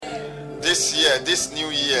this year, this new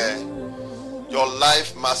year, your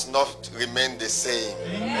life must not remain the same.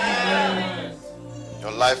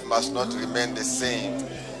 Your life must not remain the same.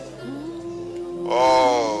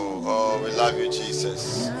 Oh, we love you,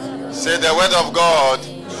 Jesus. Say, the word of God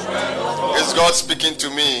is God speaking to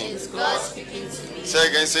me. Say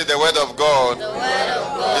again, say, the word of God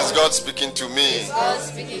is God speaking to me.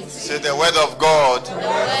 Say, the word of God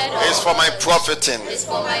is for my profiting. It's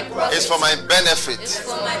for my benefit.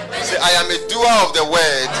 Say, I am a doer of the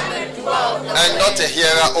word and not a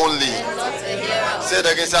hearer only. Say it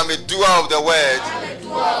again, say, I'm a doer of the word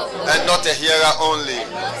and not a hearer only.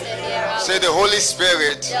 Say, the Holy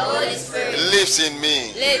Spirit lives in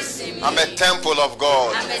me. I'm a temple of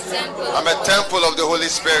God. I'm a temple of the Holy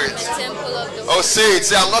Spirit. Oh, say it.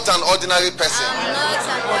 Say, I'm not an ordinary person.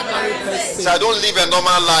 Say, I don't live a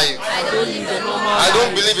normal life. I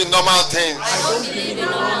don't believe in normal things.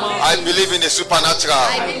 I believe in the supernatural.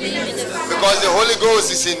 Because the Holy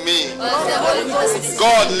Ghost is in me.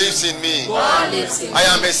 God lives in me. I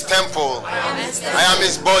am His temple. I am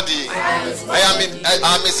His body. I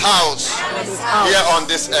am His house here on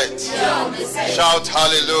this earth. Shout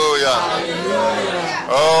hallelujah.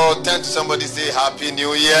 Oh, turn to somebody, say Happy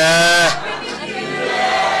New Year.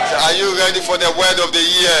 Say, are you ready for the word of the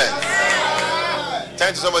year?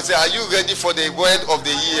 Turn to somebody, say, are you ready for the word of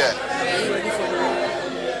the year?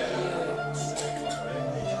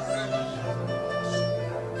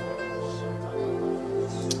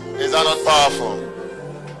 Is that not powerful?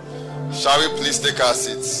 Shall we please take our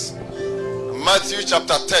seats? Matthew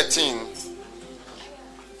chapter 13,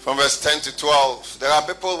 from verse 10 to 12. There are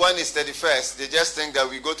people, when it's 31st, they just think that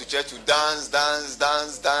we go to church to dance.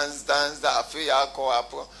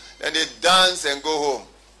 Then they dance and go home.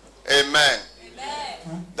 Amen.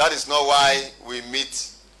 That is not why we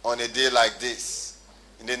meet on a day like this,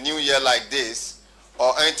 in a new year like this,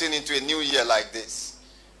 or entering into a new year like this.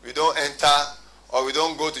 We don't enter, or we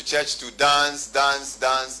don't go to church to dance,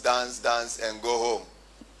 and go home.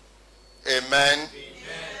 Amen.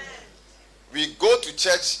 We go to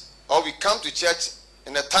church, or we come to church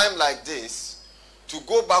in a time like this to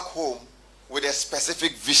go back home with a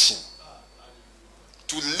specific vision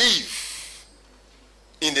to live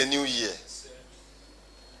in the new year.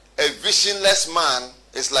 A visionless man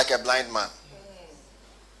is like a blind man.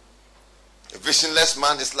 A visionless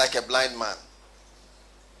man is like a blind man.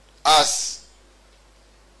 As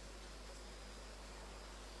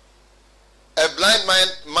a blind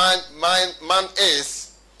man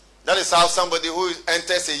is, that is how somebody who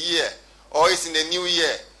enters a year or is in a new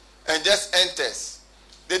year and just enters.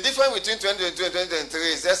 The difference between 2022 and 2023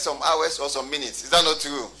 is just some hours or some minutes. Is that not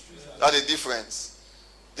true? That's the difference.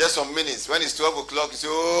 Just some minutes. When it's 12 o'clock, you say,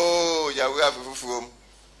 oh, yeah, we have a room.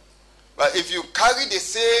 But if you carry the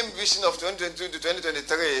same vision of 2022 to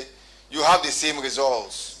 2023, you have the same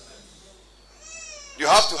results. You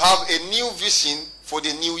have to have a new vision for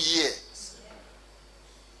the new year.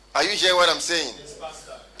 Are you hearing what I'm saying? Yes,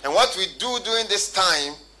 Pastor. And what we do during this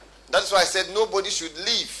time, that's why I said nobody should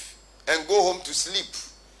leave and go home to sleep.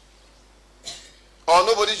 Or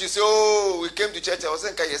nobody should say, oh, we came to church, I was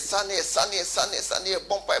saying, sunny,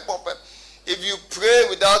 bumper. If you pray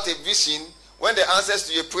without a vision, when the answers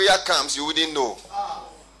to your prayer comes, you wouldn't know.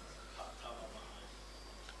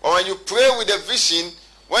 Or when you pray with a vision,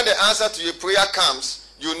 when the answer to your prayer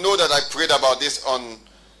comes, you know that I prayed about this on,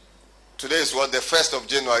 today is what, the 1st of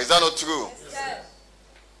January. Is that not true? Yes.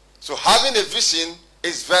 So having a vision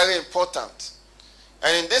is very important.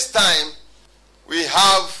 And in this time,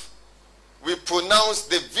 we pronounce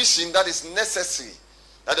the vision that is necessary,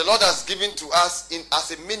 that the Lord has given to us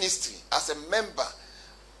as a ministry, as a member,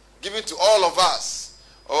 given to all of us.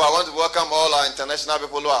 Oh, I want to welcome all our international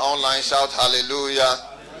people who are online. Shout hallelujah. Hallelujah.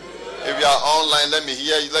 If you are online, let me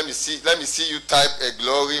hear you. Let me see you type a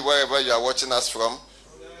glory wherever you are watching us from.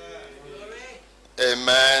 Amen.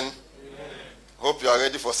 Amen. Hope you are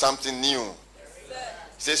ready for something new.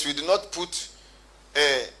 It says we do not put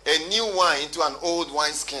a new wine into an old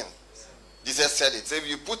wineskin. Jesus said it. So if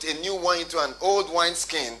you put a new wine into an old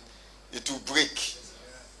wineskin, it will break.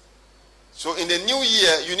 So in the new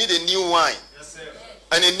year, you need a new wine. Yes,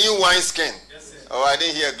 and a new wineskin. Yes, oh, I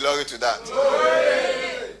didn't hear glory to that.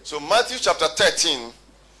 Glory. So Matthew chapter 13.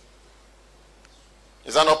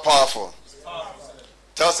 Is that not powerful? Powerful.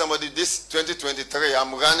 Tell somebody, this 2023,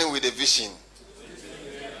 I'm running with a vision.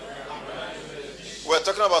 We're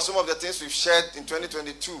talking about some of the things we've shared in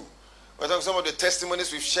 2022. We're talking about some of the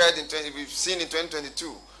testimonies we've shared we've seen in 2022.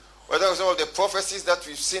 We're talking about some of the prophecies that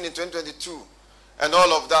we've seen in 2022 and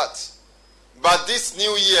all of that. But this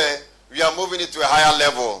new year, we are moving it to a higher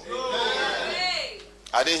level. Glory.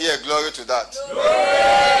 I didn't hear glory to that.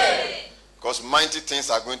 Glory. Because mighty things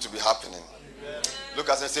are going to be happening. Look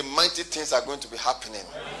at it and say, mighty things are going to be happening.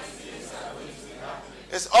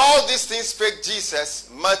 It's all these things spake Jesus,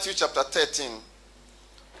 Matthew chapter 13,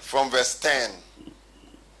 from verse 10.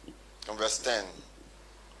 From verse 10.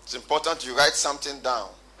 It's important you write something down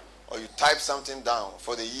or you type something down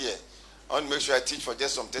for the year. I want to make sure I teach for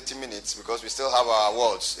just some 30 minutes because we still have our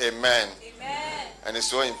awards. Amen. Amen. And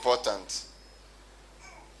it's so important.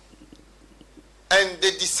 And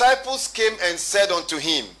the disciples came and said unto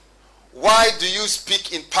him, why do you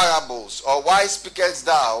speak in parables? Or why speakest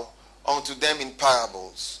thou unto them in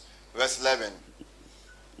parables? Verse 11.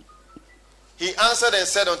 He answered and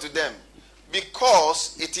said unto them,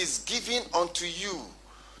 because it is given unto you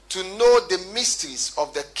to know the mysteries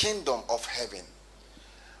of the kingdom of heaven.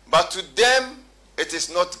 But to them it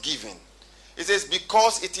is not given. It says,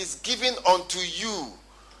 because it is given unto you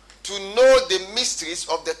to know the mysteries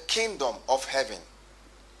of the kingdom of heaven.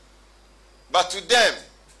 But to them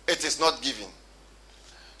it is not given.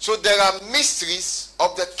 So there are mysteries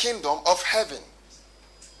of the kingdom of heaven.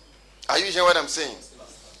 Are you hearing what I'm saying?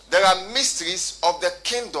 There are mysteries of the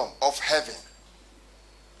kingdom of heaven.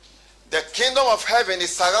 The kingdom of heaven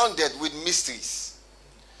is surrounded with mysteries.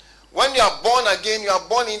 When you are born again, you are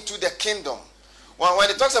born into the kingdom. When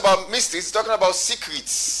it talks about mysteries, it's talking about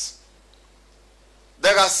secrets.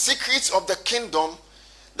 There are secrets of the kingdom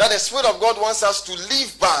that the Spirit of God wants us to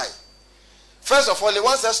live by. First of all, He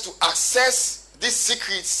wants us to access these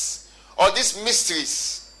secrets or these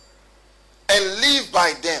mysteries and live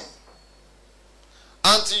by them.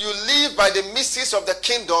 Until you live by the mysteries of the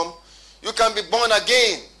kingdom, you can be born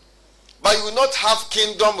again, but you will not have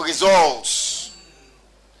kingdom results.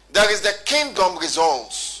 There is the kingdom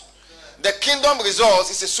results. The kingdom results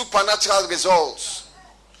is a supernatural results.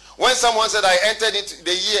 When someone said, I entered into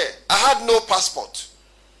the year, I had no passport.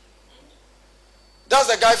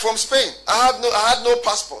 That's the guy from Spain. I had no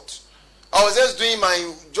passport. I was just doing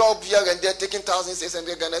my job here and there, taking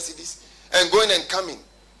 1,600 Ghana cedis and going and coming.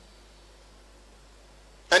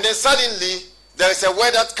 And then suddenly, there is a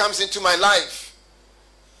word that comes into my life.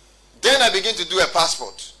 Then I begin to do a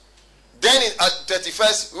passport. Then at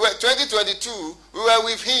 31st, 2022, we were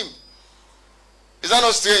with him. Is that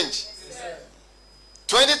not strange? Yes.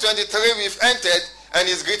 2023, we've entered and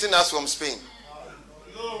he's greeting us from Spain.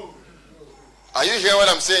 Are you hearing what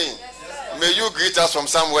I'm saying? Yes, may you greet us from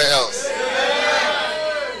somewhere else.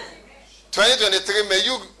 Yes. 2023, may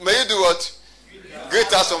you do what?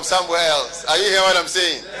 Greet us from somewhere else. Are you hearing what I'm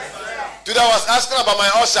saying? Yes, today I was asking about my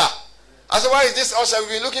usher. I said, why is this usher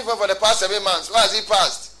we've been looking for the past 7 months? Why has he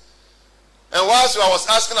passed? And whilst I was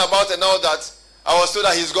asking about and all that, I was told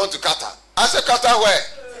that he's gone to Qatar. I said, Qatar where?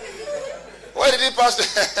 Where did he pass to?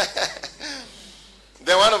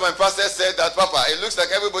 Then one of my pastors said that, Papa, it looks like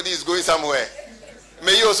everybody is going somewhere.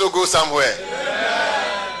 May you also go somewhere.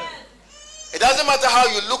 Yeah. It doesn't matter how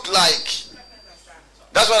you look like.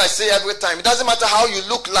 That's what I say every time. It doesn't matter how you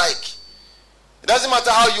look like. It doesn't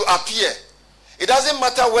matter how you appear. It doesn't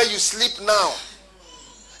matter where you sleep now.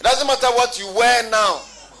 It doesn't matter what you wear now.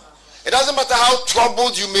 It doesn't matter how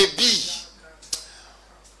troubled you may be.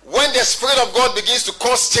 When the Spirit of God begins to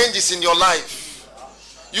cause changes in your life,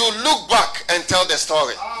 you look back and tell the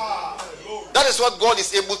story. That is what God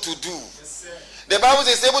is able to do. The Bible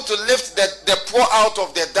says able to lift the poor out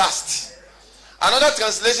of the dust. Another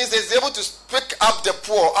translation says he's able to pick up the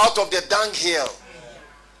poor out of the dunghill.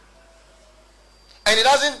 And he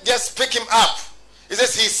doesn't just pick him up. He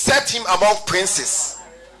says he set him among princes.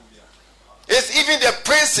 It's even the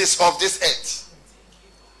princes of this earth.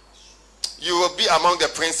 You will be among the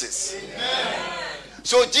princes. Amen.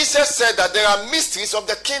 So Jesus said that there are mysteries of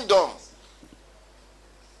the kingdom.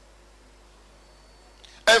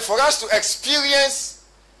 And for us to experience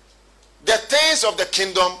the things of the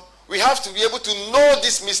kingdom, we have to be able to know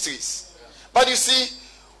these mysteries. But you see,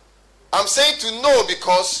 I'm saying to know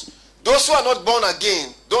because those who are not born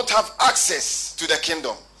again don't have access to the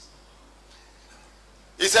kingdom.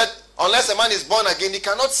 He said, unless a man is born again, he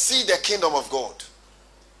cannot see the kingdom of God.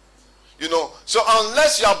 You know, so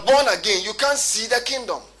unless you are born again, you can't see the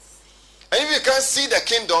kingdom. And if you can't see the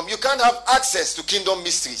kingdom, you can't have access to kingdom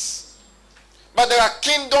mysteries. But there are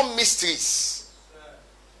kingdom mysteries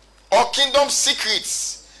or kingdom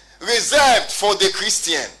secrets reserved for the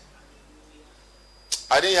Christian.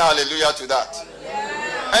 I didn't hear hallelujah to that.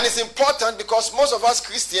 Yeah. And it's important because most of us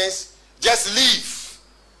Christians just live.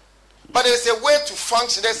 But there's a way to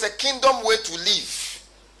function. There's a kingdom way to live.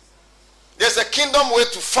 There's a kingdom way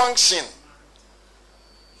to function.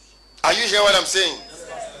 Are you hearing what I'm saying?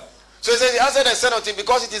 So he says, he answered and said unto him,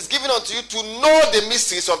 because it is given unto you to know the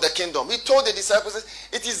mysteries of the kingdom. He told the disciples,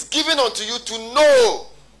 it is given unto you to know.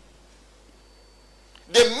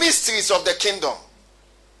 mysteries of the kingdom.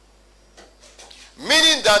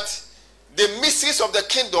 Meaning that the mysteries of the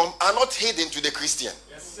kingdom are not hidden to the Christian.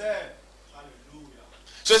 Yes, sir. Hallelujah.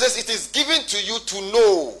 So it says it is given to you to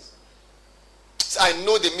know. I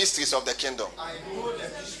know the mysteries of the kingdom. I know the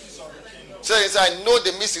mysteries of the kingdom. So it says I know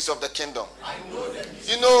the mysteries of the kingdom. I know the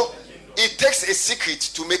mysteries You know, of the kingdom. it takes a secret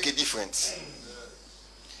to make a difference.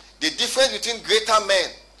 The difference between greater men,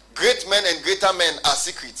 great men and greater men are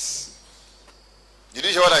secrets. Did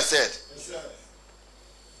you hear what I said? Yes, sir.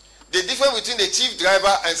 The difference between the chief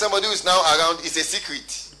driver and somebody who is now around is a secret.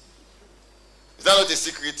 Is that not a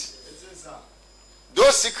secret? Yes, sir.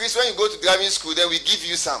 Those secrets, when you go to driving school, then we give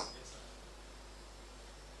you some.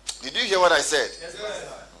 Did you hear what I said? Yes,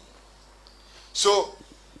 sir. So,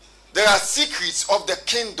 there are secrets of the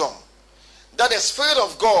kingdom that the Spirit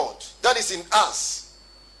of God that is in us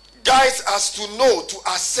guides us to know, to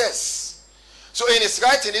assess. So in his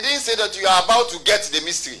writing, he didn't say that you are about to get the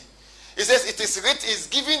mystery. He says it is written, it is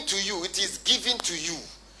given to you. It is given to you.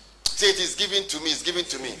 Say it is given to me. It's given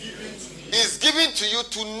to me. It's given to you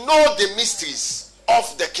to know the mysteries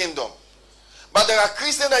of the kingdom. But there are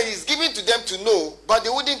Christians that it is given to them to know, but they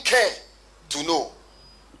wouldn't care to know.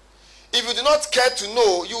 If you do not care to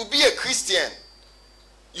know, you will be a Christian.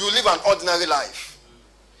 You live an ordinary life.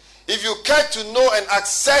 If you care to know and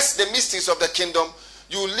access the mysteries of the kingdom,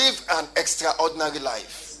 you live an extraordinary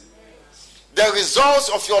life. The results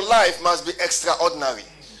of your life must be extraordinary.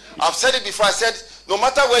 I've said it before. I said, no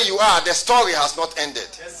matter where you are, the story has not ended.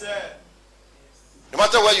 Yes, sir. No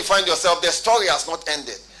matter where you find yourself, the story has not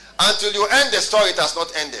ended. Until you end the story, it has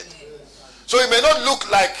not ended. So it may not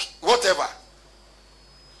look like whatever.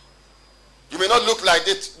 You may not look like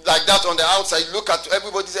that on the outside. You look at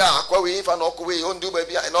everybody say, and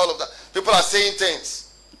all of that. People are saying things.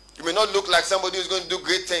 You may not look like somebody who's going to do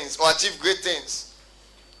great things or achieve great things.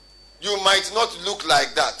 You might not look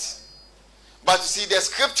like that. But you see, the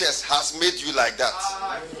scriptures has made you like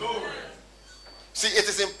that. See, it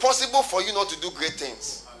is impossible for you not to do great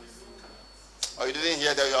things. Oh, you didn't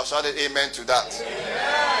hear that? You have shouted amen to that.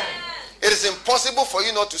 Amen. It is impossible for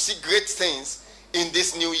you not to see great things in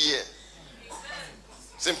this new year.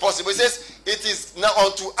 It's impossible. It says, it is now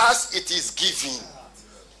unto us it is given.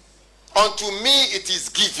 Unto me it is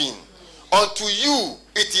given. Unto you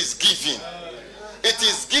it is given. It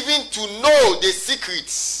is given to know the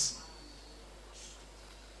secrets.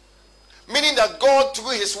 Meaning that God,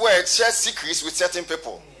 through his word, shares secrets with certain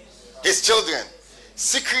people. His children.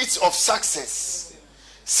 Secrets of success.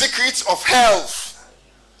 Secrets of health.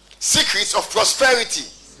 Secrets of prosperity.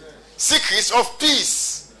 Secrets of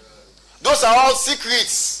peace. Those are all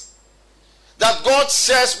secrets that God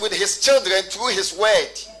shares with his children through his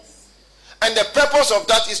word. And the purpose of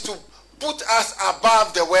that is to put us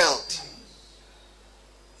above the world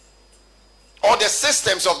or the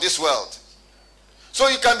systems of this world. So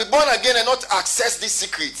you can be born again and not access these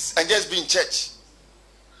secrets and just be in church.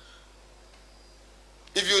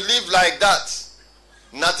 If you live like that,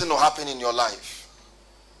 nothing will happen in your life.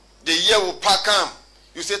 The year will come.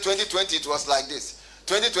 You say 2020 it was like this.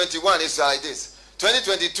 2021 is like this.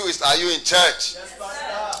 2022 is, are you in church? Yes,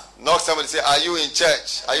 Pastor. Knock somebody, say, are you in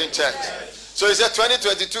church? Are you in church? Yes. So he said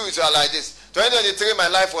 2022 is like this. 2023 my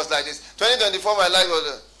life was like this. 2024 my life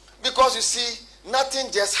was because you see,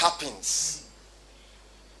 nothing just happens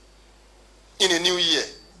in a new year.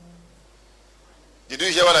 Did you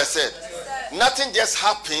hear what I said? Yes, nothing just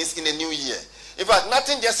happens in a new year. In fact,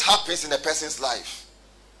 nothing just happens in a person's life.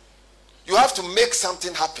 You have to make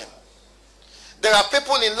something happen. There are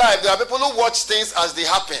people in life, there are people who watch things as they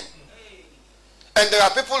happen. And there are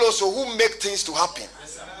people also who make things to happen.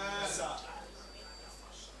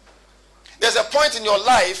 There's a point in your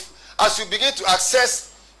life as you begin to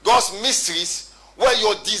access God's mysteries where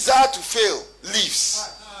your desire to fail leaves.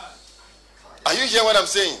 Are you hearing what I'm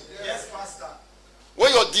saying? Yes, Pastor.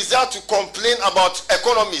 Where your desire to complain about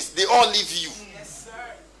economies, they all leave you. Yes, sir.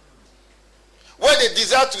 Where the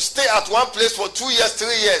desire to stay at one place for 2 years, 3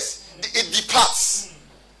 years, it departs.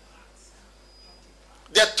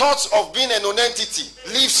 The thoughts of being a non-entity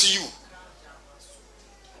leaves you.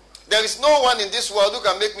 There is no one in this world who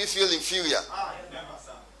can make me feel inferior.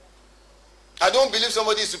 I don't believe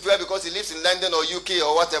somebody is superior because he lives in London or UK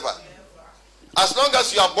or whatever. As long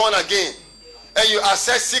as you are born again and you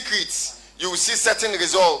access secrets, you will see certain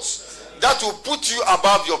results that will put you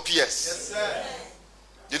above your peers. Yes, sir.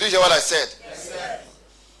 Did you hear what I said? Yes, sir.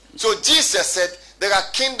 So Jesus said there are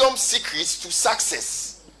kingdom secrets to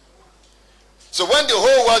success. So when the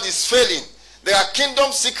whole world is failing, there are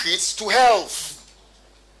kingdom secrets to health.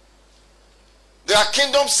 There are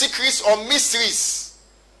kingdom secrets or mysteries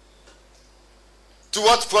to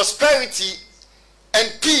what prosperity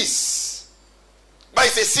and peace. But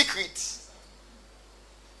it's a secret.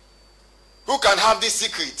 Who can have this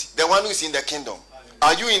secret? The one who is in the kingdom.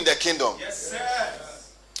 Are you in the kingdom? Yes, sir.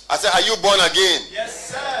 I said, are you born again? Yes,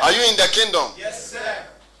 sir. Are you in the kingdom? Yes, sir.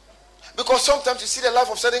 Because sometimes you see the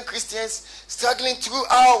life of certain Christians struggling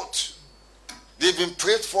throughout. They've been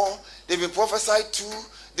prayed for, they've been prophesied to,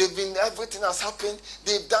 everything has happened,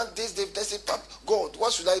 they've done this, they've done it. God,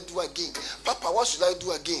 what should I do again? Papa, what should I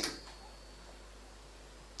do again?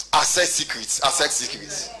 Access secrets. Access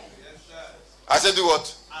secrets. I said, do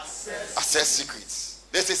what? Access secrets.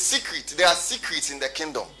 There's a secret. There are secrets in the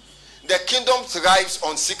kingdom. The kingdom thrives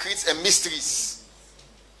on secrets and mysteries.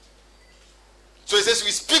 So it says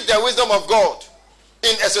we speak the wisdom of God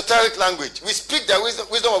in esoteric language. We speak the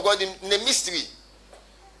wisdom of God in a mystery.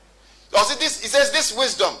 Also it says this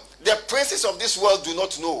wisdom, the princes of this world do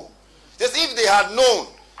not know. It says if they had known,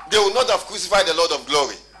 they would not have crucified the Lord of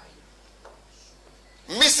glory.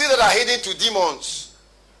 Mysteries that are hidden to demons,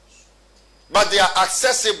 but they are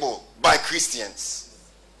accessible by Christians.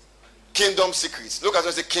 Kingdom secrets. Look at what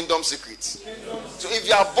I say, kingdom secrets. So if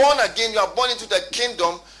you are born again, you are born into the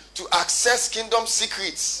kingdom to access kingdom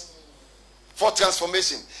secrets for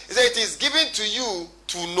transformation. He said it is given to you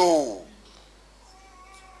to know.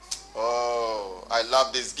 Oh, I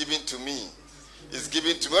love this. Given to me. It's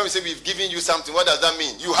given to me. When we say we've given you something, what does that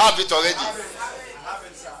mean? You have it already.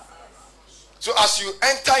 So as you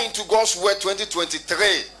enter into God's word 2023,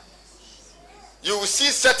 you will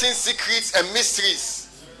see certain secrets and mysteries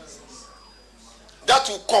that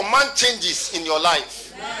will command changes in your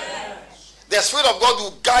life. The Spirit of God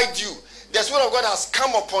will guide you. The Spirit of God has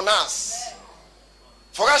come upon us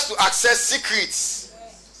for us to access secrets.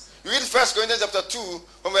 You read 1 Corinthians chapter 2,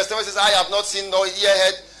 when verse 7 says, I have not seen nor ear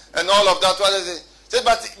heard, and all of that. What is it? Says,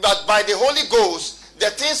 but by the Holy Ghost,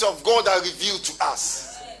 the things of God are revealed to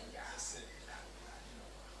us.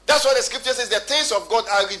 That's what the scripture says. The things of God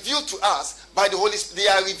are revealed to us by the Holy Spirit. They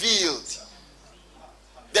are revealed.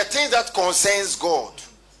 The things that concerns God.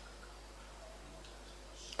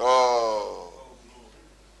 Oh.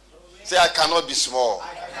 Say, I cannot be small.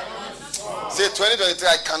 Say, 2023,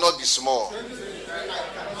 I cannot be small.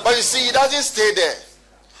 But you see, it doesn't stay there.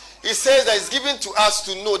 It says that it's given to us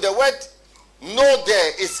to know. The word know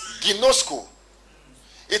there is ginosko.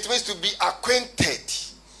 It means to be acquainted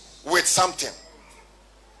with something.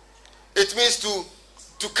 It means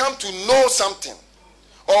to come to know something.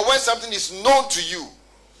 Or when something is known to you.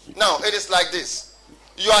 Now, it is like this.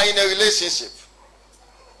 You are in a relationship.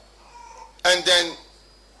 And then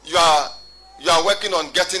you are working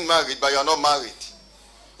on getting married, but you are not married.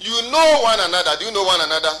 You know one another. Do you know one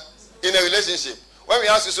another in a relationship? When we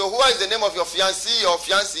ask you, so who is the name of your fiancé or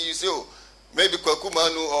fiancée? You say, oh, maybe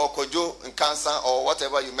Kwakumanu or Kojo Nkansa or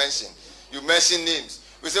whatever you mention. You mention names.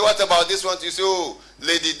 We say, what about this one? You say, oh,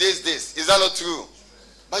 lady, this. Is that not true?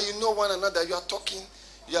 But you know one another. You are talking.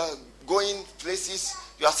 You are going places.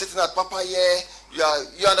 You are sitting at Papa here.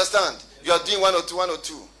 You understand? You are doing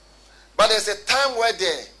 102. But there's a time where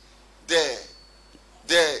the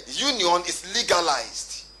union is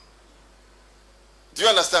legalized. Do you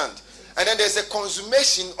understand? And then there's a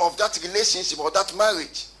consummation of that relationship or that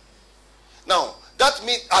marriage. Now, that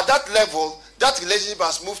means at that level, that relationship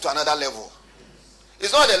has moved to another level.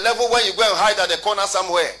 It's not a level where you go and hide at the corner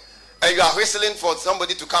somewhere and you are whistling for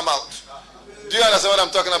somebody to come out. Do you understand what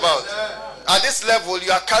I'm talking about? At this level,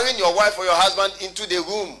 you are carrying your wife or your husband into the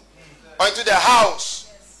room or into the house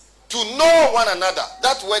to know one another.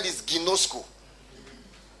 That word is ginosko.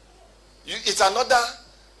 It's another,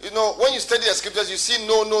 when you study the scriptures, you see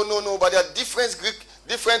no, but there are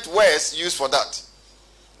different words used for that.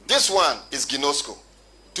 This one is ginosko.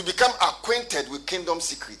 To become acquainted with kingdom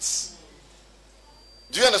secrets.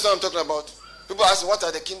 Do you understand what I'm talking about? People ask, what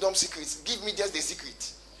are the kingdom secrets? Give me just the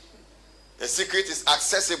secret. The secret is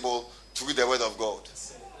accessible through the word of God.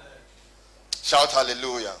 Shout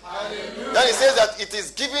hallelujah. Hallelujah. Then it says that it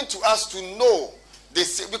is given to us to know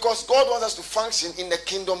this, because God wants us to function in the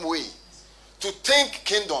kingdom way. To think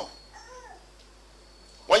kingdom.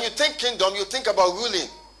 When you think kingdom, you think about ruling.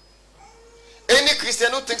 Any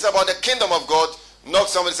Christian who thinks about the kingdom of God, knock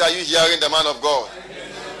somebody and say, are you hearing the man of God?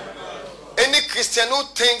 Any Christian who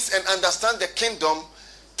thinks and understands the kingdom,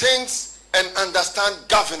 thinks and understands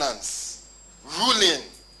governance, ruling,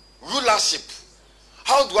 rulership.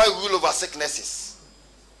 How do I rule over sicknesses?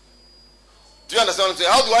 Do you understand what I'm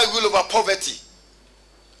saying? How do I rule over poverty?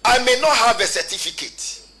 I may not have a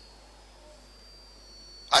certificate.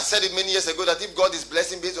 I said it many years ago that if God is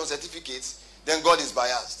blessing based on certificates, then God is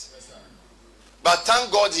biased. Yes, but thank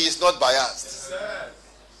God he is not biased. Yes,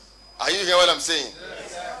 are you hearing what I'm saying?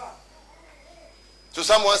 Yes, So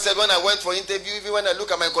someone said when I went for interview, even when I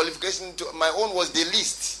look at my qualification, my own was the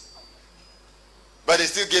least. But they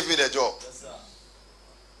still gave me the job. Yes, sir.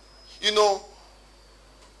 You know,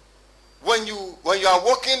 when you are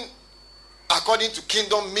walking according to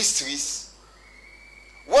kingdom mysteries,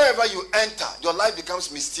 wherever you enter, your life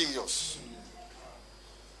becomes mysterious.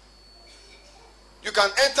 You can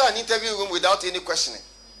enter an interview room without any questioning,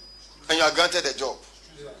 and you are granted a job.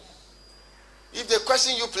 If they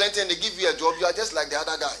question you plenty and they give you a job, you are just like the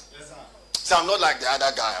other guy. Yes, sir. So I'm not like the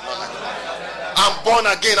other guy. I'm not like the other guy. I'm born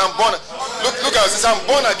again. I'm born. Look at this. I'm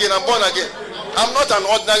born again. I'm born again. I'm not an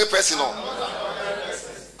ordinary person. No.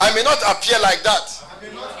 I may not appear like that,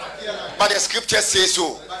 but the scripture says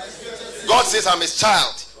so. God says I'm his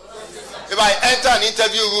child. If I enter an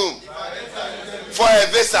interview room for a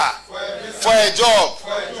visa, for a job,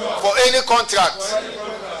 for any contract,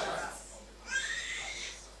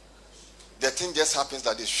 the thing just happens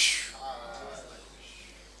like this.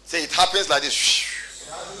 Say it happens like this.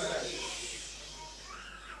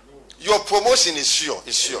 Your promotion is sure.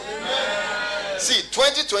 It's sure. See,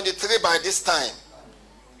 2023 by this time,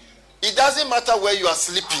 it doesn't matter where you are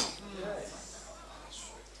sleeping.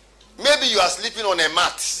 Maybe you are sleeping on a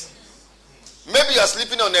mat. Maybe you are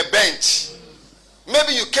sleeping on a bench.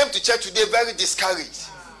 Maybe you came to church today very discouraged.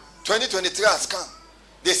 2023 has come.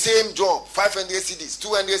 The same job, 500 CDs,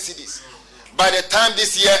 200 CDs. By the time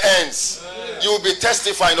this year ends, you will be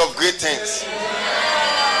testifying of great things.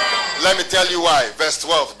 Let me tell you why. Verse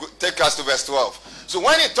 12. Take us to verse 12. So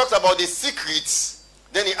when he talked about the secrets,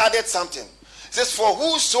 then he added something. He says, for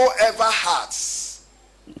whosoever has,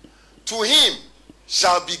 to him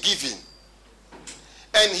shall be given,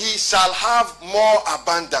 and he shall have more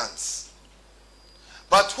abundance.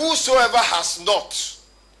 But whosoever has not,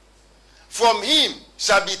 from him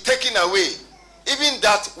shall be taken away even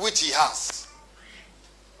that which he has.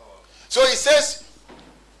 So he says,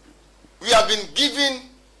 we have been given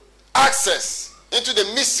access into the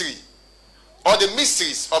mystery or the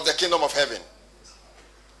mysteries of the kingdom of heaven.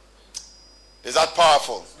 Is that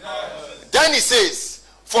powerful? Yes. Then he says,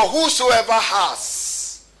 for whosoever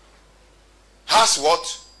has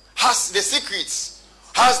what? Has the secrets,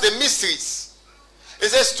 has the mysteries. It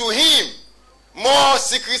says to him, more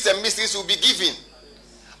secrets and mysteries will be given.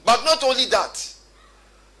 But not only that.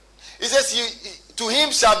 It says, to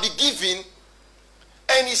him shall be given,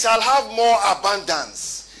 and he shall have more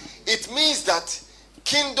abundance. It means that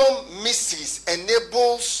kingdom mysteries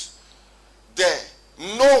enables the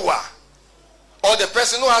knower or the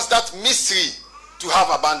person who has that mystery to have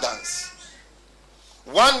abundance.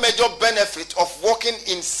 One major benefit of walking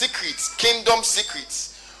in secrets, kingdom secrets.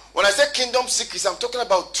 When I say kingdom secrets, I'm talking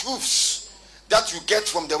about truths that you get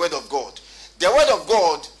from the word of God. The word of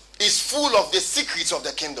God is full of the secrets of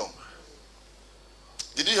the kingdom.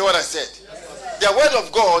 Did you hear what I said? Yes, the word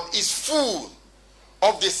of God is full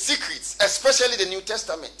of the secrets, especially the New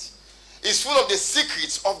Testament. It's full of the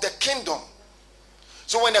secrets of the kingdom.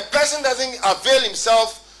 So when a person doesn't avail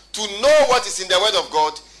himself to know what is in the word of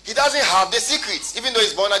God, he doesn't have the secrets, even though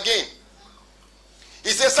he's born again. He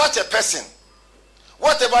says such a person,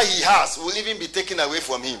 whatever he has will even be taken away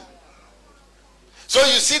from him. So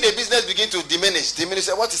you see the business begin to diminish.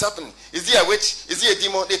 What is happening? Is he a witch? Is he a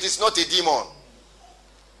demon? It is not a demon.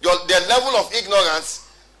 The level of ignorance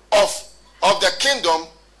of the kingdom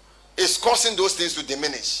is causing those things to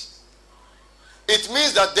diminish. It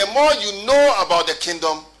means that the more you know about the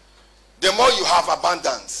kingdom, the more you have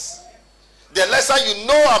abundance. The lesser you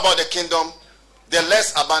know about the kingdom, the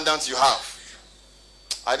less abundance you have.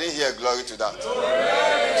 I didn't hear glory to that.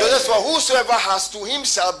 Glory. So that's for whosoever has, to him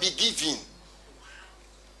shall be given,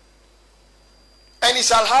 and he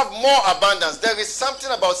shall have more abundance. There is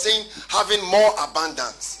something about saying having more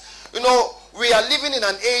abundance. You know, we are living in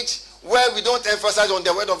an age where we don't emphasize on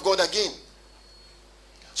the word of God again.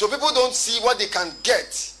 So people don't see what they can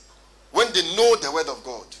get when they know the word of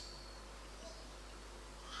God.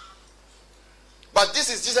 But this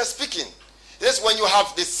is Jesus speaking. This is when you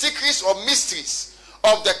have the secrets or mysteries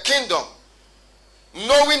of the kingdom,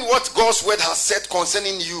 knowing what God's word has said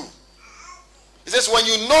concerning you. It says when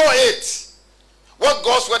you know it, what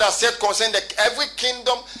God's word has said concerning every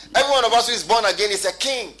kingdom, every one of us who is born again is a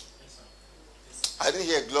king. I didn't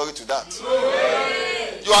hear glory to that.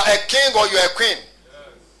 Glory. You are a king or you are a queen.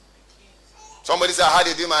 Somebody said, I had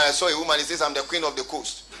a dream and I saw a woman. He says, I'm the queen of the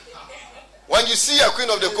coast. When you see a queen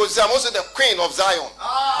of the coast, you say, I'm also the queen of Zion.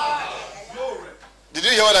 Did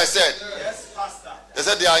you hear what I said? Yes, Pastor. They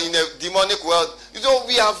said they are in a demonic world. You know,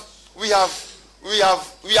 we have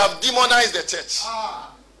demonized the church.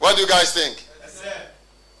 What do you guys think?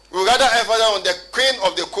 We would rather emphasize on the queen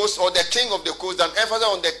of the coast or the king of the coast than emphasize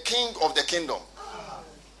on the king of the kingdom.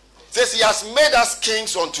 says he has made us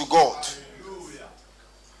kings unto God.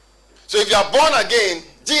 So if you are born again,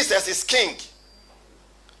 Jesus is king.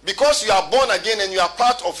 Because you are born again and you are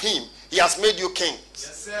part of him, he has made you king.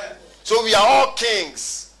 Yes, sir. So we are all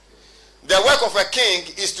kings. The work of a king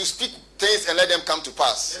is to speak things and let them come to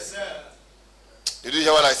pass. Yes, sir. Did you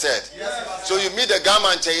hear what I said? Yes, so you meet the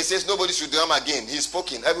gameman chair, he says nobody should drum again. He's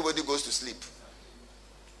spoken. Everybody goes to sleep.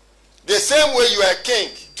 The same way you are a king.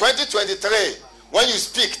 2023, when you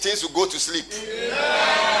speak, things will go to sleep.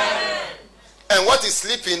 Amen. And what is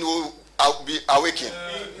sleeping will be awakened.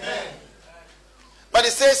 Amen. But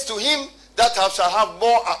it says to him that shall have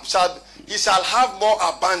more, he shall have more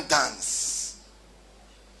abundance.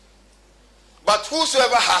 But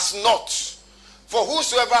whosoever has not, for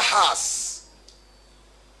whosoever has.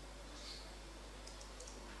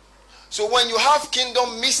 So when you have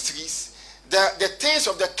kingdom mysteries, the things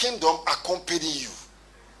of the kingdom accompany you.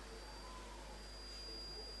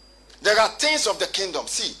 There are things of the kingdom.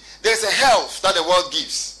 See, there's a health that the world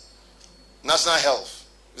gives. National health.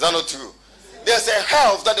 Is that not true? There's a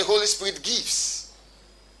health that the Holy Spirit gives.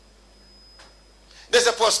 There's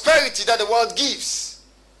a prosperity that the world gives.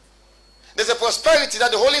 There's a prosperity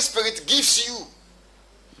that the Holy Spirit gives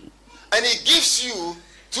you. And he gives you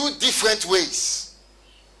two different ways.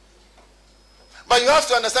 But you have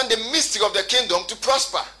to understand the mystery of the kingdom to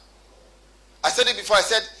prosper. I said it before. I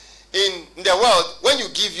said, in the world, when you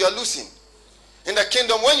give, you are losing. In the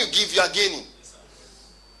kingdom, when you give, you are gaining.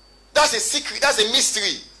 That's a secret. That's a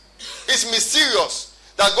mystery. It's mysterious.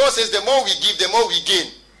 That God says the more we give, the more we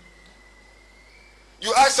gain.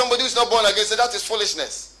 You ask somebody who's not born again, say that is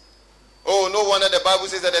foolishness. Oh, no wonder the Bible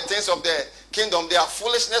says that the things of the kingdom, they are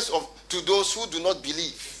foolishness to those who do not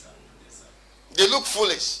believe. They look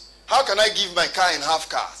foolish. How can I give my car in half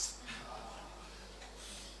cars?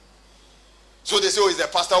 So they say, oh, it's the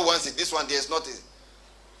pastor wants it. This one, there's not it.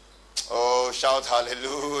 Oh, shout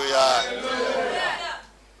hallelujah. Hallelujah.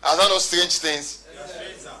 Are there no strange things?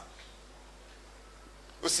 Yes,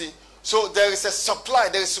 you see, so there is a supply,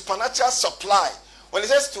 there is supernatural supply. When it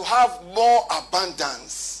says to have more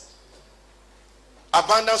abundance,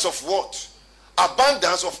 abundance of what?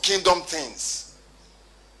 Abundance of kingdom things.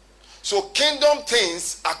 So kingdom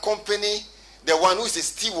things accompany the one who is a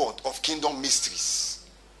steward of kingdom mysteries.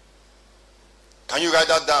 Can you write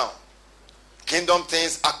that down? Kingdom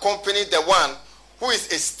things accompany the one who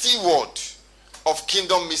is a steward of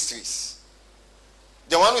kingdom mysteries.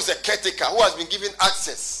 The one who is a caretaker, who has been given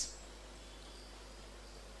access.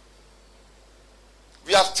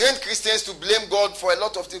 We have trained Christians to blame God for a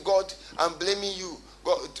lot of things. God, I'm blaming you.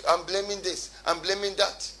 God, I'm blaming this. I'm blaming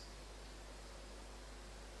that.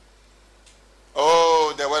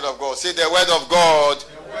 Oh, the word of God. Say the word of God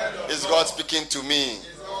is God speaking to me.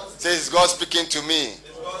 Say it's God speaking to me.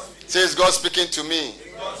 Say it's God speaking to me.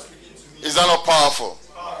 Is that not powerful?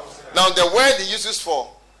 Now the word he uses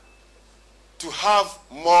for to have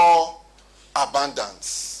more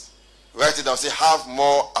abundance. Write it down. Say have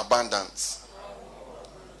more abundance.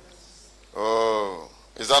 Oh,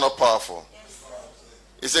 is that not powerful?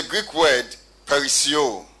 It's a Greek word,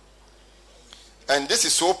 perisio. And this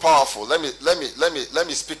is so powerful. Let me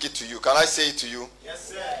speak it to you. Can I say it to you? Yes,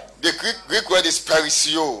 sir. The Greek word is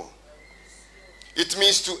perisio. It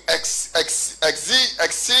means to exceed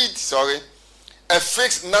a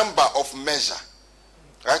fixed number of measure.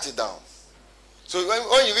 Write it down. So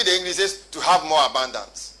when you read the English, it says to have more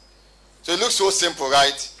abundance. So it looks so simple,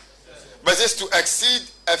 right? Yes, but it says to exceed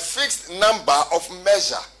a fixed number of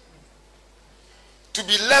measure. To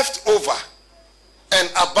be left over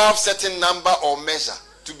and above certain number or measure.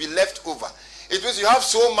 To be left over. It means you have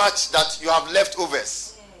so much that you have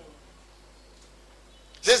leftovers.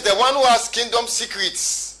 It says the one who has kingdom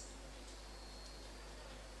secrets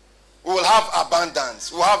will have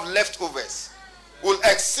abundance, will have leftovers, will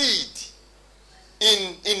exceed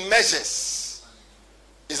in measures.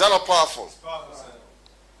 Is that not powerful?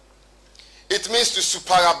 It means to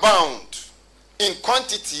superabound in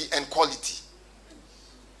quantity and quality.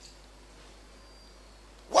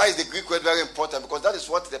 Why is the Greek word very important? Because that is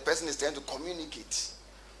what the person is trying to communicate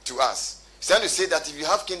to us. He's trying to say that if you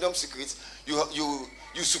have kingdom secrets, you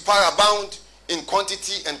superabound in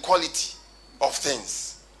quantity and quality of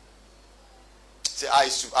things. Say, I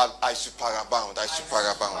superabound. I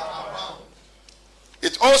superabound.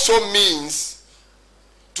 It also means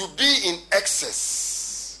to be in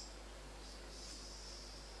excess.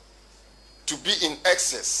 To be in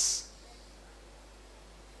excess.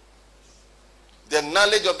 The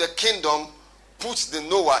knowledge of the kingdom puts the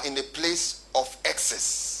knower in a place of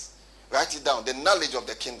excess. Write it down. The knowledge of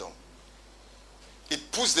the kingdom.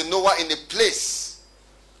 It puts the knower in a place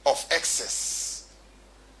of excess.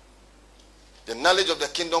 The knowledge of the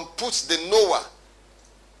kingdom puts the knower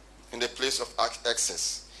in the place of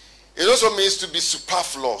excess. It also means to be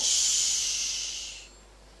superfluous.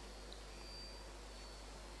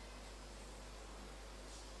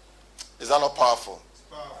 Is that not powerful?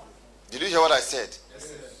 Powerful. Did you hear what I said? Yes,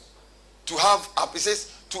 sir. To have, it says,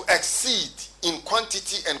 to exceed in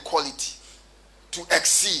quantity and quality. To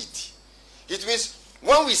exceed. It means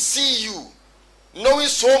when we see you knowing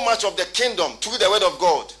so much of the kingdom through the word of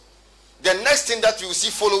God, the next thing that you will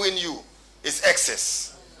see following you is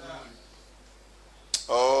excess.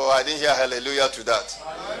 Oh, I didn't hear hallelujah to that.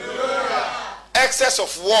 Hallelujah. Excess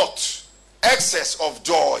of what? Excess of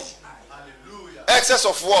joy. Hallelujah. Excess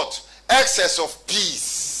of what? Excess of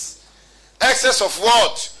peace. Excess of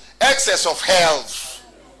what? Excess of health.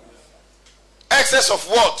 Excess of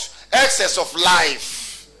what? Excess of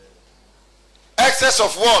life. Excess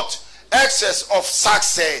of what? Excess of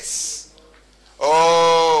success.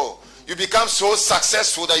 Oh, you become so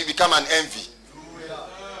successful that you become an envy.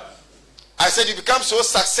 I said you become so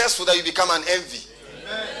successful that you become an envy.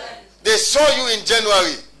 Amen. They saw you in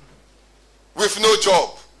January with no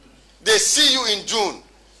job. They see you in June.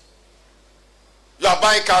 You are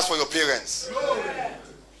buying cars for your parents. Glory.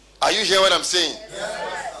 Are you hearing what I'm saying?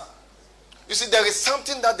 Yes. You see, there is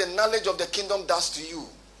something that the knowledge of the kingdom does to you.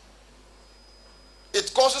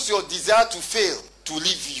 It causes your desire to fail to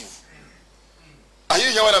leave you. Are you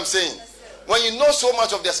hearing what I'm saying? When you know so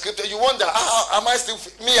much of the scripture, you wonder, am I still,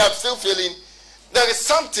 I'm still feeling. There is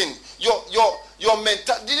something, your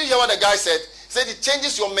mental. Did you hear what the guy said? He said it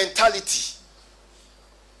changes your mentality.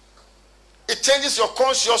 It changes your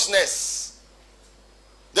consciousness.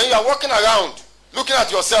 Then you are walking around, looking at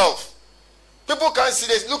yourself. People can't see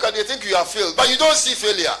this, look at you, they think you have failed, but you don't see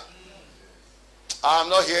failure. I'm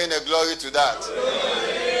not hearing a glory to that.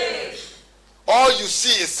 Glory. All you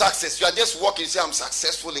see is success. You are just walking, you say, I'm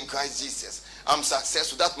successful in Christ Jesus. I'm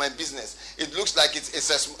successful, that's my business. It looks like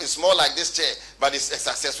it's more like this chair, but it's a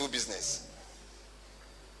successful business.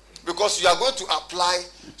 Because you are going to apply,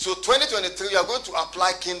 so 2023, you are going to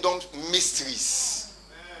apply kingdom mysteries.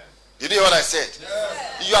 Did you hear what I said?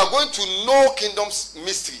 Yes. You are going to know kingdom's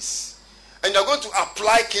mysteries. And you are going to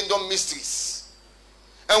apply kingdom mysteries.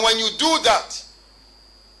 And when you do that,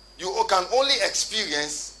 you can only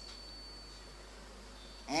experience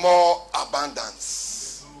more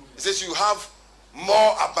abundance. It says you have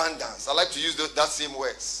more abundance. I like to use that same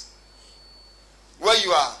words. Where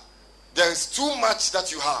you are, there is too much that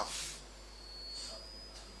you have.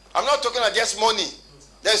 I'm not talking about just money.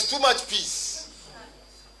 There is too much peace.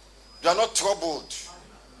 You are not troubled.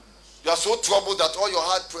 You are so troubled that all your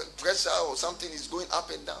heart pressure or something is going up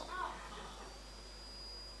and down.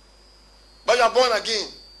 But you are born again.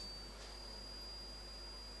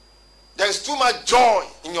 There is too much joy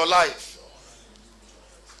in your life.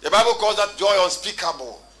 The Bible calls that joy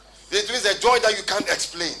unspeakable. It means a joy that you can't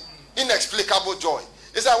explain. Inexplicable joy.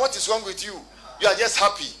 They say, what is wrong with you? You are just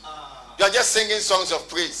happy. You are just singing songs of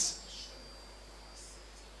praise.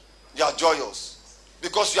 You are joyous.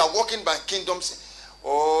 Because you are walking by kingdoms.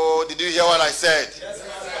 Oh, did you hear what I said? Yes,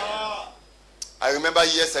 sir. I remember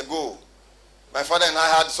years ago, my father and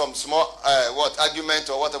I had some small argument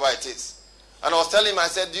or whatever it is. And I was telling him, I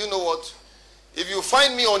said, do you know what? If you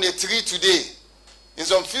find me on a tree today, in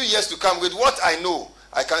some few years to come, with what I know,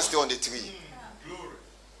 I can't stay on the tree. Glory.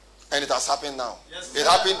 And it has happened now. Yes, it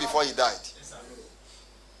happened before he died. Yes, sir.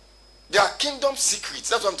 There are kingdom secrets.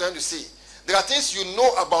 That's what I'm trying to say. There are things you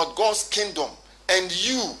know about God's kingdom and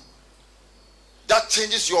you that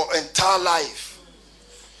changes your entire life.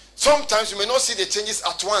 Sometimes you may not see the changes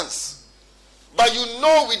at once, but you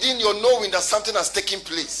know within your knowing that something has taken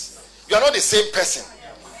place. You are not the same person.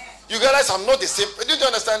 You realize I'm not the same. Did you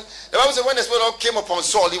understand? The Bible says when the Spirit came upon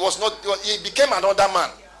Saul, he became another man.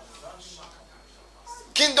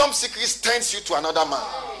 Kingdom secrets turns you to another man.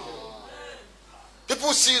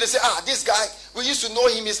 People see you, they say, this guy, we used to know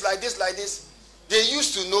him, he's like this, like this. They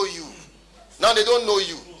used to know you. Now they don't know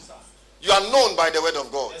you. You are known by the word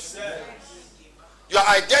of God. You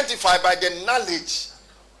are identified by the knowledge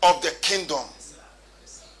of the kingdom.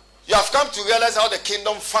 You have come to realize how the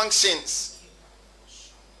kingdom functions.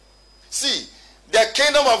 See, the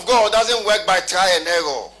kingdom of God doesn't work by trial and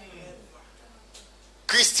error.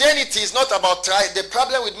 Christianity is not about trial. The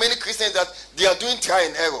problem with many Christians is that they are doing trial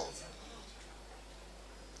and error.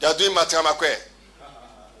 They are doing matramakwe.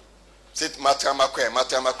 Say matramakwe,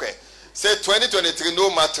 matramakwe. Say 2023,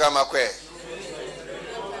 no matramakwe.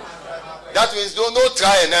 That means no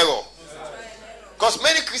trial and error. Because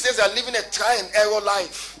many Christians are living a trial and error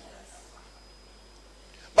life.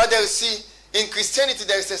 But there, see, in Christianity,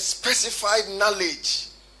 there is a specified knowledge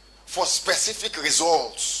for specific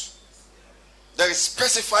results. There is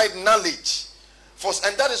specified knowledge.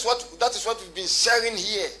 And that is what we've been sharing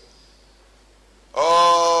here.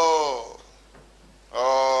 Oh,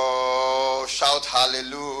 shout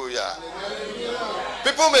hallelujah. Hallelujah.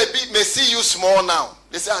 People may see you small now.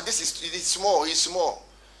 They say, it's small, it's small.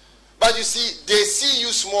 But you see, they see you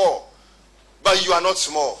small, but you are not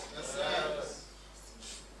small. Yes.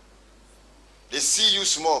 They see you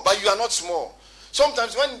small, but you are not small.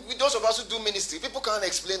 Sometimes when those of us who do ministry, people can't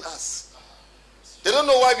explain us. They don't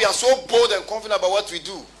know why we are so bold and confident about what we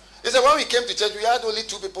do. They said when we came to church, we had only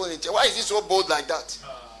 2 people in church. Why is he so bold like that?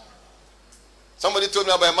 Somebody told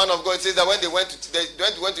me about a man of God. He says that when they went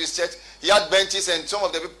to his church, he had benches, and some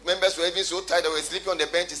of the members were even so tired they were sleeping on the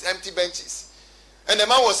benches, empty benches. And the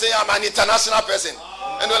man was saying, I'm an international person.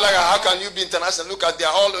 And they were like, how can you be international? Look at, they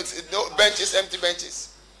are all benches, empty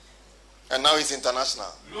benches. And now he's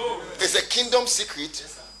international. It's a kingdom secret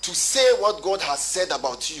to say what God has said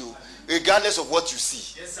about you, regardless of what you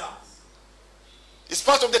see. Yes, sir. It's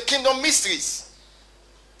part of the kingdom mysteries.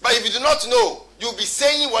 But if you do not know, you'll be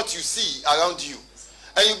saying what you see around you.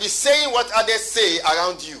 And you'll be saying what others say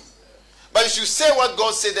around you. But you should say what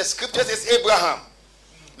God said. The scripture says Abraham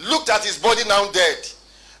looked at his body now dead.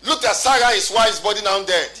 Looked at Sarah, his wife's body now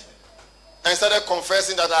dead. And started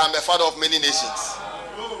confessing that I am a father of many nations.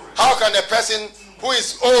 How can a person who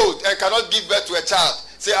is old and cannot give birth to a child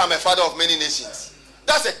say I'm a father of many nations?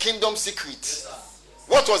 That's a kingdom secret.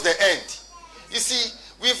 What was the end? You see,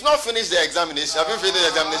 we've not finished the examination. Have you finished the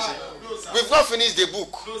examination? We've not finished the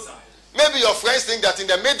book. Maybe your friends think that in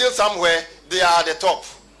the middle somewhere, they are at the top.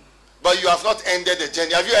 But you have not ended the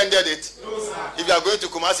journey. Have you ended it? If you are going to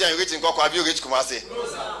Kumasi and you reach in Koko, have you reached Kumasi?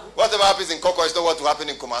 Whatever happens in Koko is not what will happen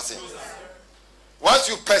in Kumasi. Once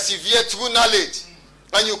you persevere through knowledge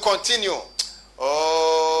and you continue,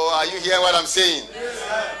 are you hearing what I'm saying?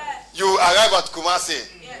 You arrive at Kumasi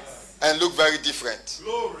and look very different.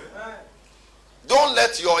 Glory. Don't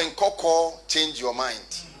let your Nkoko change your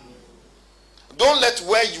mind. Don't let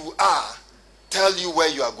where you are tell you where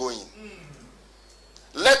you are going.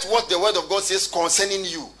 Let what the word of God says concerning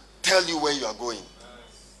you tell you where you are going.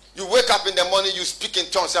 You wake up in the morning, you speak in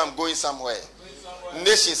tongues, say, I'm going somewhere.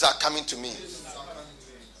 Nations are coming to me.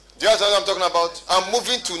 Do you understand what I'm talking about? I'm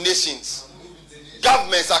moving to nations.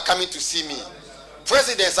 Governments are coming to see me.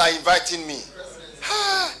 Presidents are inviting me.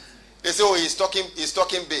 They say, oh, he's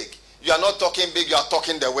talking big. You are not talking big, you are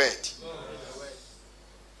talking the word.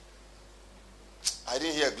 I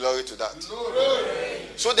didn't hear glory to that.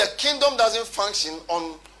 So the kingdom doesn't function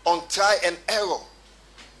on try and error.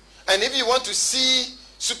 And if you want to see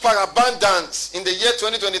superabundance in the year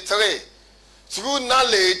 2023 through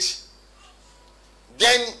knowledge,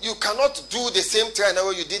 then you cannot do the same try and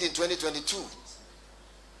error you did in 2022.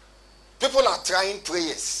 People are trying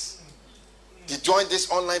prayers. They join this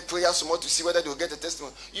online prayer some more to see whether they will get a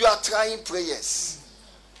testimony. You are trying prayers.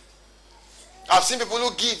 I've seen people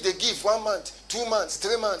who give. They give 1 month, 2 months,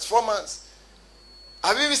 3 months, 4 months.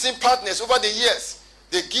 I've even seen partners over the years.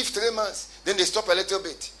 They give 3 months, then they stop a little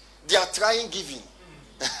bit. They are trying giving.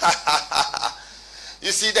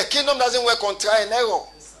 You see, the kingdom doesn't work on try and error.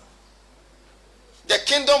 The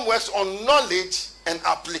kingdom works on knowledge and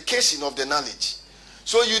application of the knowledge.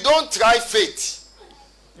 So you don't try faith.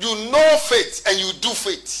 You know faith and you do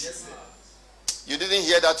faith. Yes, you didn't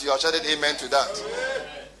hear that? You have shouted amen to that.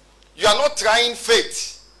 You are not trying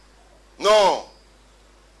faith. No.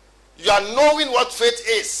 You are knowing what faith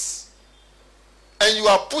is. And you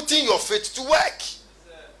are putting your faith to work.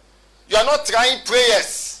 You are not trying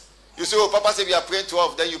prayers. You say, oh, Papa said we are praying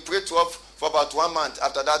 12. Then you pray 12 for about 1 month.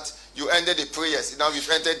 After that, you ended the prayers. Now you've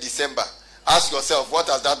entered December. Ask yourself, what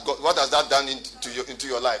has that done into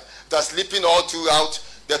your life? That's sleeping all throughout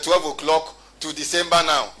the 12 o'clock to December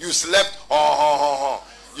now. You slept,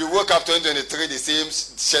 You woke up 2023, the same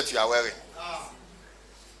shirt you are wearing.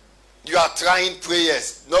 You are trying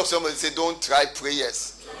prayers. Not somebody say, don't try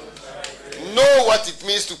prayers. Know what it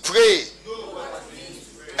means to pray.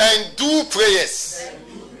 And do prayers.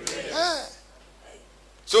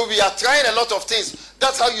 So we are trying a lot of things.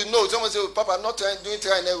 That's how you know. Someone say, oh, Papa, I'm not doing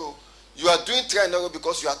try and error. You are doing try and error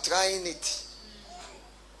because you are trying it.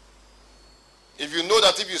 If you know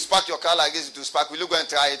that if you spark your car like this, it will spark, will you go and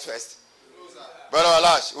try it first? Brother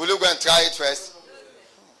Alash, will you go and try it first?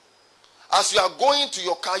 As you are going to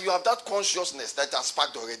your car, you have that consciousness that has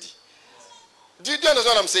sparked already. Do you understand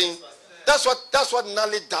what I'm saying? That's what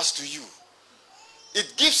knowledge does to you.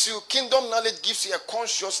 It gives you, kingdom knowledge gives you a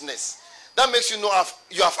consciousness that makes you know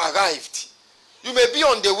you have arrived. You may be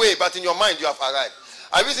on the way, but in your mind you have arrived.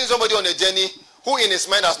 Have you seen somebody on a journey who in his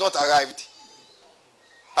mind has not arrived?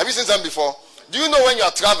 Have you seen some before? Do you know when you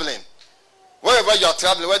are traveling Wherever you are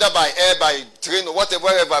traveling, whether by air, by train, or whatever,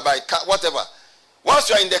 wherever, by car, whatever. Once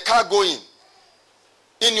you are in the car going,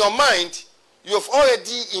 in your mind, you have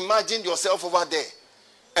already imagined yourself over there.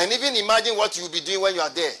 And even imagine what you will be doing when you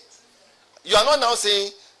are there. You are not now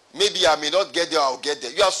saying, maybe I may not get there, I'll get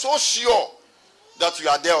there. You are so sure that you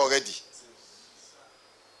are there already.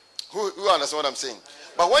 Who understand what I'm saying?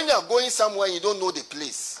 But when you are going somewhere and you don't know the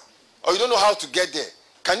place, or you don't know how to get there,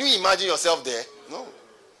 can you imagine yourself there? No.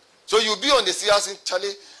 So you'll be on the street asking,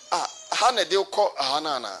 Charlie,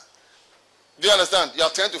 do you understand? You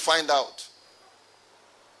are trying to find out.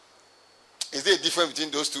 Is there a difference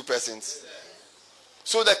between those two persons?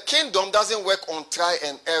 So the kingdom doesn't work on try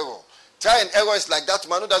and error. Try and error is like that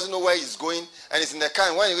man who doesn't know where he's going and he's in the car,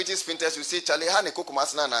 and when he reaches Pinterest, you say, Charlie, then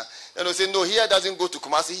he'll say, no, here doesn't go to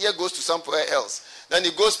Kumasi, here goes to somewhere else. Then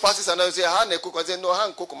he goes passes and he'll say, and say, no,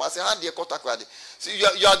 Kumasi. So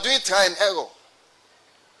you are doing try and error.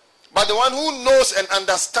 But the one who knows and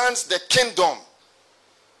understands the kingdom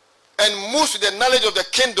and moves with the knowledge of the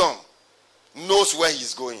kingdom knows where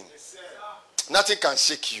he's going. Nothing can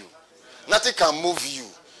shake you. Nothing can move you.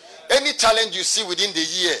 Any challenge you see within the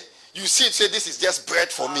year, you see it, say, this is just bread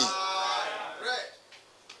for me.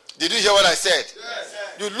 Did you hear what I said? Yes.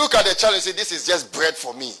 You look at the challenge and say, this is just bread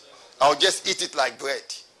for me. I'll just eat it like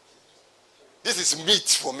bread. This is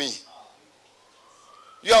meat for me.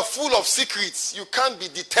 You are full of secrets. You can't be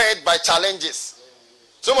deterred by challenges.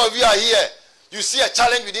 Some of you are here. You see a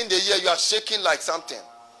challenge within the year, you are shaking like something.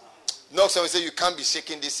 No, someone say you can't be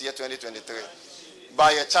shaking this year, 2023.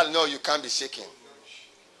 By a challenge, no, you can't be shaking.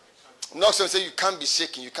 No, someone say you can't be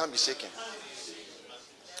shaking. You can't be shaking.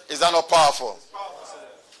 Is that not powerful?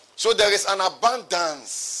 So there is an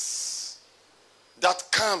abundance that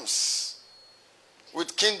comes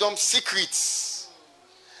with kingdom secrets.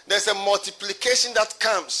 There's a multiplication that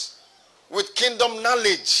comes with kingdom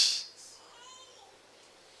knowledge.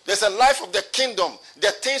 There's a life of the kingdom.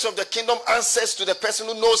 The things of the kingdom answers to the person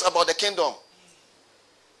who knows about the kingdom.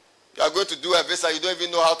 You are going to do a visa, you don't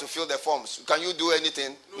even know how to fill the forms. Can you do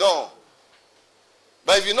anything? No.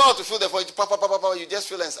 But if you know how to fill the form, you just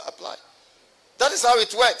fill and apply. That is how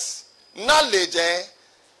it works. Knowledge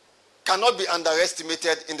cannot be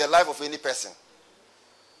underestimated in the life of any person.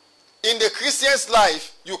 In the Christian's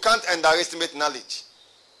life, you can't underestimate knowledge.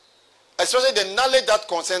 Especially the knowledge that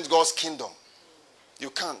concerns God's kingdom. You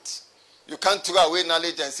can't. You can't throw away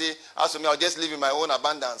knowledge and say, as for me, I'll just live in my own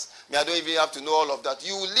abundance. I don't even have to know all of that.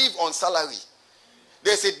 You live on salary.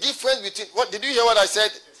 There's a difference between... What did you hear what I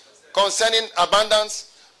said concerning abundance?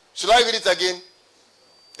 Should I read it again?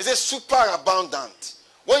 It says super abundant.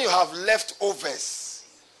 When you have leftovers,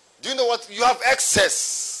 do you know what? You have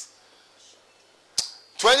excess.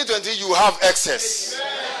 2020, you have excess.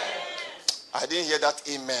 Amen. I didn't hear that.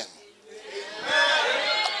 Amen. Amen.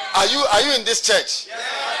 Are you in this church? Yes.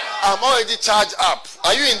 I'm already charged up.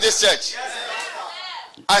 Are you in this church? Yes.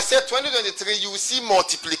 I said 2023, you will see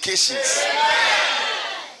multiplications. Yes.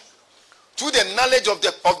 Through the knowledge of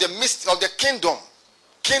the kingdom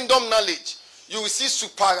knowledge, you will see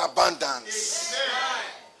superabundance. Amen.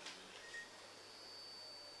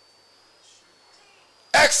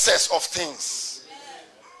 Excess of things.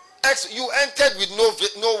 You entered with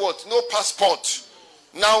no passport.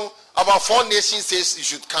 Now about 4 nations says you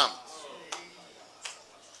should come.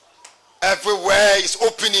 Everywhere is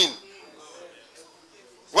opening.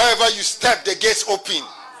 Wherever you step, the gates open.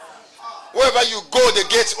 Wherever you go, the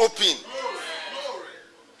gates open.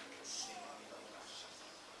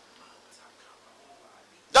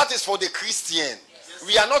 That is for the Christian.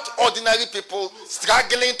 We are not ordinary people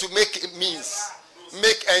struggling to make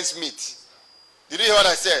ends meet. Did you hear what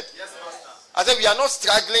I said? Yes, Pastor. I said we are not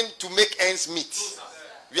struggling to make ends meet.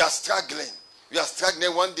 We are struggling. We are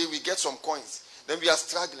struggling. One day we get some coins. Then we are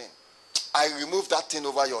struggling. I remove that thing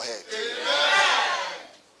over your head. Amen.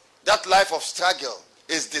 That life of struggle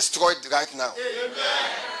is destroyed right now. Amen.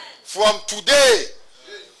 From today,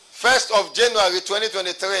 1st of January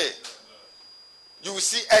 2023, you will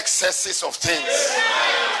see excesses of things.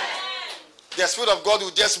 Amen. The Spirit of God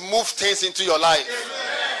will just move things into your life. Amen.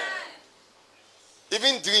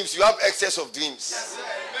 Even dreams, you have excess of dreams. Yes,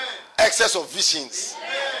 excess of visions.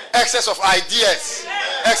 Amen. Excess of ideas.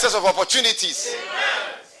 Amen. Excess of opportunities.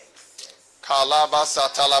 Kalaba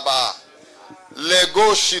satalaba.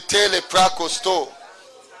 Lego shitele prakosto.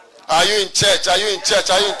 Are you in church? Are you in church?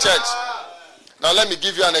 Are you in church? Now let me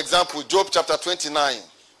give you an example. Job chapter 29.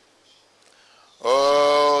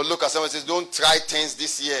 Oh, look at someone says, don't try things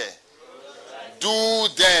this year. Do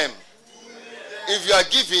them. If you are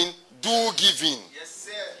giving, do giving.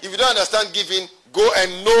 If you don't understand giving, go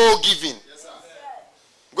and know giving.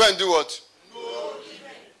 Go and do what?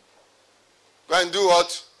 Go and do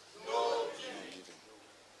what?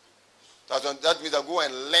 That means I go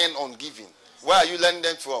and learn on giving. Where are you learning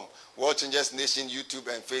them from? World Changers Nation, YouTube,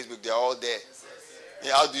 and Facebook. They are all there.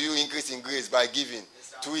 Yeah, how do you increase in grace? By giving.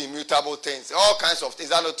 Two immutable things. All kinds of things.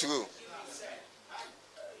 Is that not true?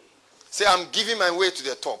 Say, I'm giving my way to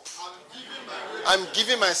the top. I'm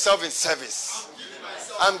giving myself in service.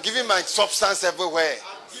 I'm giving my substance everywhere.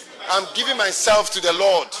 I'm giving myself to the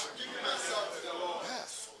Lord. Yeah.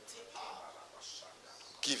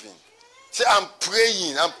 Giving. Say, I'm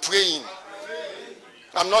praying. I'm praying.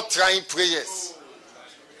 I'm not trying prayers.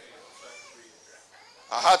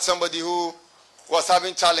 I had somebody who was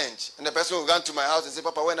having challenge, and the person who ran to my house and said,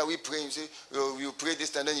 Papa, when are we praying? You say, you pray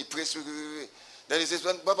this, and then he prays. Then he says,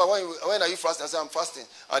 Papa, when are you fasting? I say, I'm fasting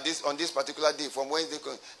on this particular day from Wednesday.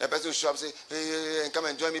 The person will show up and say, hey, come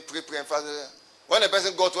and join me, pray and fast. When the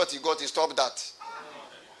person got what he got, he stopped that.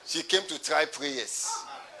 She came to try prayers.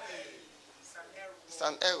 It's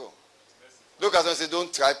an error. Look at them and say,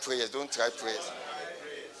 don't try prayers, don't try prayers.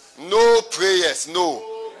 No prayers, no.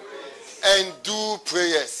 And do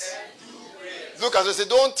prayers. Look at them and say,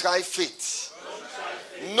 don't try faith.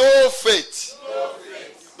 No faith.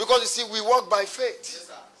 Because you see, we walk by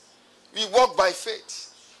faith. We walk by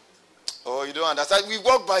faith. Oh, you don't understand? We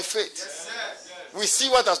walk by faith. We see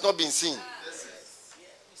what has not been seen.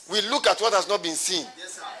 We look at what has not been seen.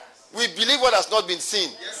 We believe what has not been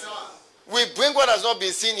seen. We bring what has not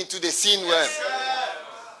been seen into the seen realm.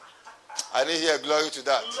 I didn't hear glory to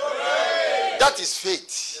that. That is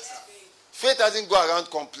faith. Faith doesn't go around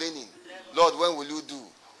complaining. Lord, when will you do?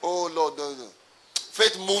 Oh, Lord, no.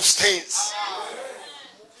 Faith moves things.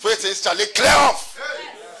 Faith says, shall it clear off?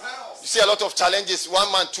 You see a lot of challenges.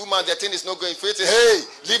 1 month, 2 months, the thing is not going. Faith says, hey,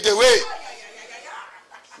 leave the way.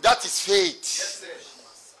 That is faith.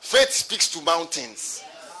 Faith speaks to mountains.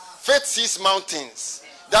 Faith sees mountains.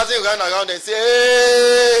 Doesn't run around and say,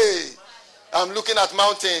 hey, I'm looking at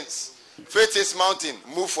mountains. Faith says mountain,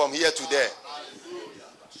 move from here to there.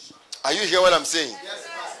 Are you hearing what I'm saying?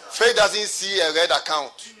 Faith doesn't see a red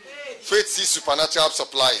account. Faith sees supernatural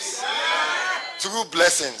supplies. True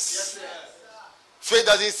blessings. Faith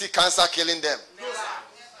doesn't see cancer killing them.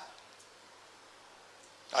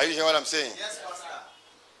 Are you hearing what I'm saying?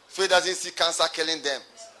 Faith doesn't see cancer killing them.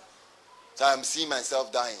 So I'm seeing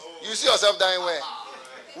myself dying. You see yourself dying where?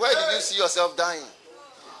 Where did you see yourself dying?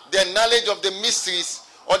 The knowledge of the mysteries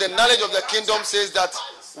or the knowledge of the kingdom says that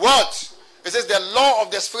what? It says the law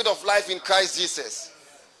of the spirit of life in Christ Jesus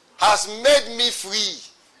has made me free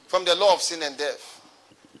from the law of sin and death.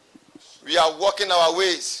 We are walking our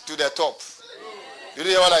ways to the top. Did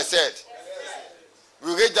you hear what I said?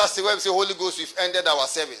 We read just the way we say, Holy Ghost, we've ended our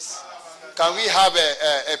service. Can we have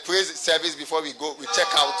a praise service before we go? We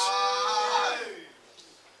check out.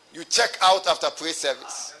 You check out after praise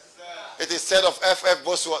service. It is said of F.F.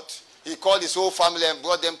 Bosworth. He called his whole family and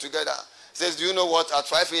brought them together. He says, do you know what? At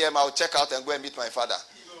 5 a.m. I'll check out and go and meet my father.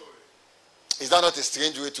 Is that not a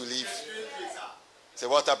strange way to live? So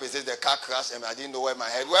what happened? He says, the car crashed and I didn't know where my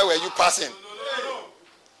head. Where were you passing?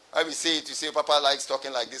 I will say it. You say, Papa likes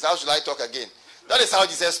talking like this. How should I talk again? That is how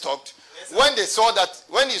Jesus talked. When he saw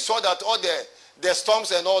that all the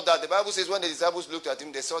storms and all that, the Bible says when the disciples looked at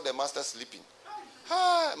him, they saw the master sleeping.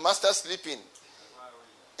 Master sleeping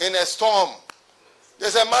in a storm. They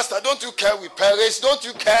said, Master, don't you care we perish? Don't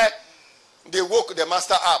you care? They woke the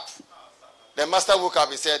master up. The master woke up.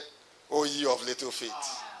 He said, oh, ye of little faith.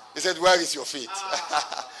 He said, where is your faith?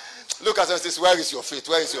 Look at him and says, where is your faith?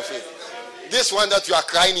 Where is your faith? This one that you are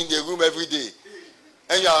crying in the room every day.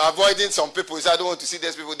 And you are avoiding some people. You say, I don't want to see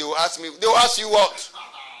these people. They will ask me. They will ask you what?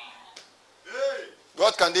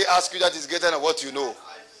 What can they ask you that is greater than what you know?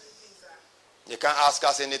 They can't ask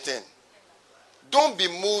us anything. Don't be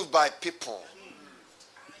moved by people.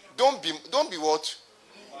 Don't be what?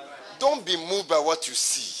 Don't be moved by what you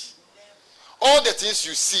see. All the things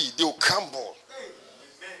you see, they will crumble.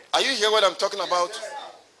 Are you hearing what I'm talking about?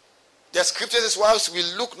 The scripture says, whilst we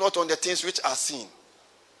look not on the things which are seen,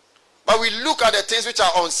 but we look at the things which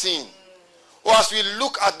are unseen. Or as we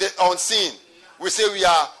look at the unseen, we say we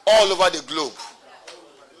are all over the globe.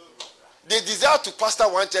 The desire to pastor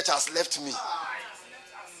one church has left me.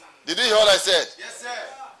 Did you hear what I said? Yes, sir.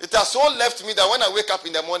 It has so left me that when I wake up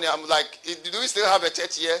in the morning, I'm like, do we still have a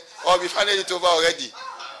church here? Or we handed it over already?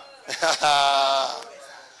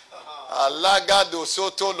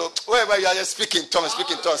 Wherever you are just speaking tongues.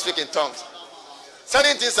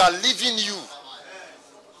 Certain things are leaving you.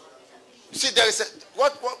 You see, there is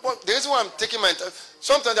the reason why I'm taking my time.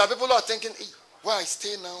 Sometimes there are people who are thinking, hey, where I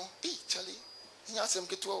stay now? Hey, Charlie.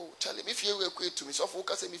 Charlie, if you were to me, so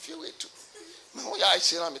focus on if you were to.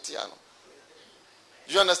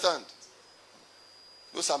 Do you understand?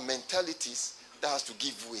 Those are mentalities that has to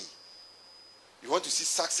give way. You want to see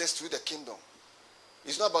success through the kingdom.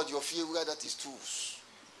 It's not about your fear that is tools.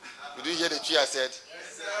 Did you hear the tree I said? Yes,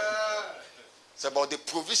 sir. It's about the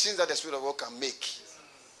provisions that the Spirit of God can make.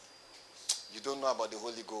 You don't know about the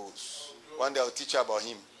Holy Ghost. One day I'll teach you about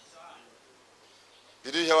him.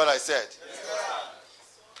 Did you hear what I said? Yes,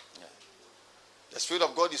 sir. Yeah. The Spirit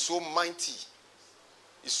of God is so mighty.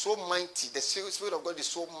 It's so mighty. The Spirit of God is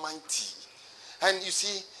so mighty. And you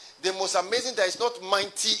see, the most amazing that is not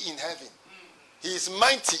mighty in heaven. He is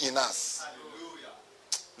mighty in us. Hallelujah.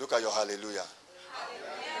 Look at your hallelujah.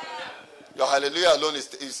 Your hallelujah alone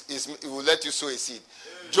it will let you sow a seed.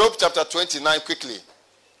 Job chapter 29, quickly,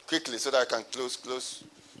 so that I can close.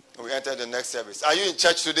 We enter the next service. Are you in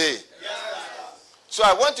church today? Yes. So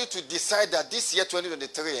I want you to decide that this year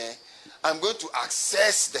 2023, I'm going to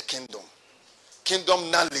access the kingdom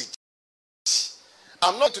knowledge.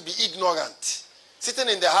 I'm not to be ignorant, sitting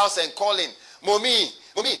in the house and calling, Mommy,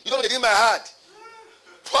 you don't dream I had.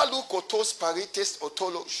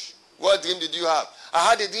 What dream did you have? I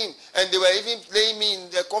had a dream, and they were even laying me in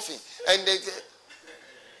their coffin. And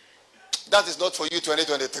that is not for you,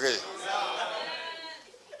 2023.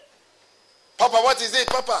 Papa, what is it?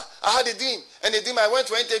 Papa, I had a dream, and the dream I went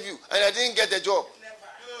to an interview, and I didn't get the job.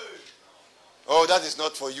 Oh, that is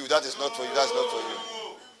not for you. That is not for you. That's not for you.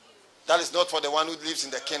 That is not for the one who lives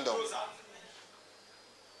in the kingdom.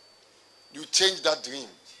 You change that dream.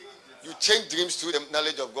 You change dreams through the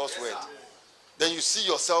knowledge of God's word. Then you see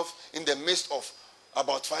yourself in the midst of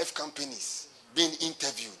about 5 companies being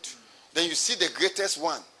interviewed. Then you see the greatest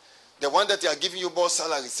one, the one that they are giving you more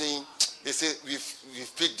salary, saying, they say,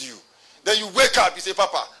 we've picked you. Then you wake up, you say,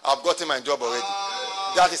 Papa, I've gotten my job already.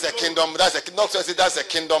 That is a kingdom. That's a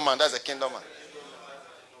kingdom man. That's a kingdom man.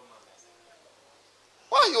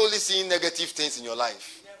 Why are you only seeing negative things in your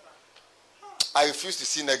life? I refuse to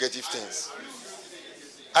see negative things.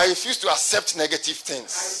 I refuse to accept negative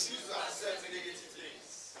things.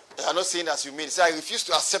 I'm not saying as you mean. Say, I refuse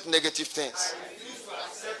to accept negative things.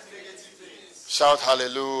 Shout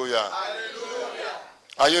hallelujah. Hallelujah.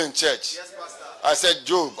 Are you in church? Yes, Pastor. I said,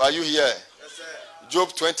 Job, are you here? Yes, sir.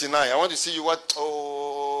 Job 29. I want to see you what.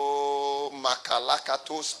 Oh,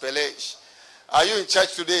 makalakatos pelesh. Are you in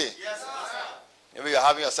church today? Yes, Pastor. Maybe you're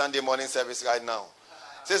having a Sunday morning service right now.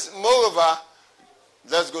 It says, moreover,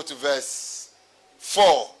 let's go to verse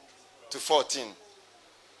 4 to 14.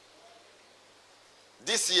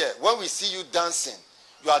 This year, when we see you dancing,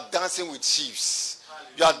 you are dancing with chiefs.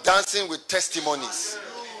 You are dancing with testimonies.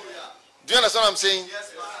 Do you understand what I'm saying?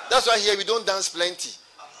 Yes, Pastor. That's why here we don't dance plenty.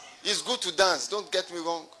 It's good to dance, don't get me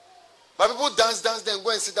wrong. But people dance, then go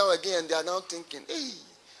and sit down again, and they are now thinking, hey,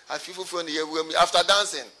 I feel from the year after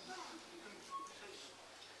dancing.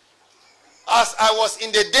 As I was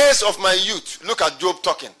in the days of my youth, look at Job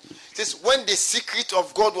talking. It says, when the secret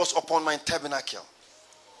of God was upon my tabernacle.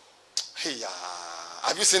 Hey,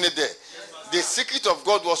 have you seen it there? Yes, the secret of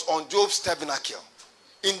God was on Job's tabernacle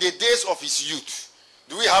in the days of his youth.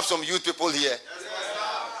 Do we have some youth people here? Yes,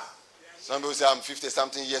 sir. Some people say, I'm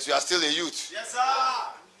 50-something years. You are still a youth. Yes, sir.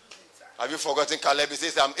 Have you forgotten Caleb? He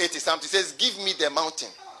says, I'm 80-something. He says, give me the mountain.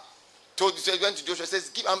 Went to Joshua,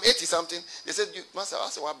 says, I'm 80-something. They said, Master, I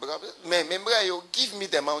said, what, remember, you give me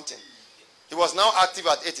the mountain. He was now active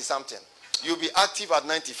at 80-something. You'll be active at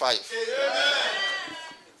 95.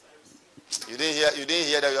 Amen. You didn't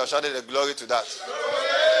hear that. You have shouted the glory to that.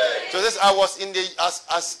 So this, I was in the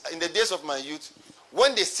in the days of my youth,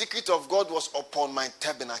 when the secret of God was upon my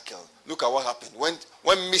tabernacle. Look at what happened.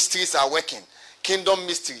 When mysteries are working, kingdom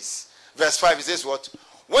mysteries. Verse 5, it says what?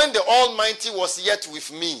 When the Almighty was yet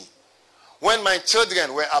with me, when my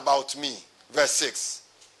children were about me. Verse 6.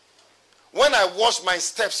 When I washed my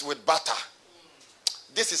steps with butter.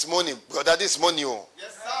 This is money, brother. This is money. Oh.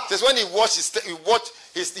 Yes, sir. It says when he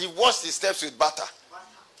washed his steps with butter.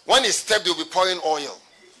 When he stepped, he will be pouring oil.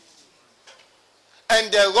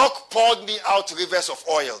 And the rock poured me out rivers of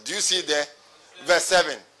oil. Do you see there? Verse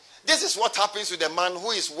 7. This is what happens to the man who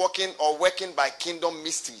is working by kingdom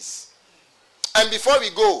mysteries. And before we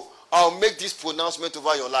go, I'll make this pronouncement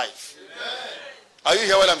over your life. Amen. Are you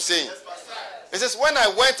hearing what I'm saying? Yes, Pastor. It says, when I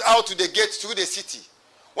went out to the gate through the city,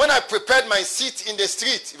 when I prepared my seat in the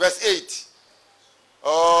street, verse 8,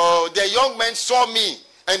 the young men saw me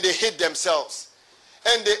and they hid themselves.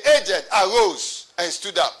 And the aged arose and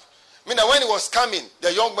stood up. Meaning when he was coming,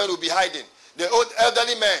 the young men will be hiding. The old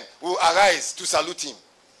elderly men will arise to salute him.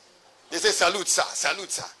 They say, salute, sir,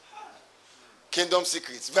 salute, sir. Kingdom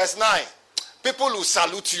secrets. Verse 9, people will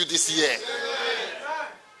salute you this year.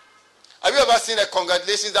 Have you ever seen a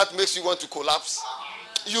congratulations that makes you want to collapse?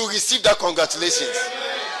 You receive that congratulations.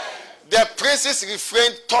 The princes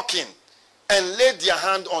refrained talking and laid their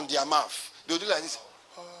hand on their mouth. They would do like this.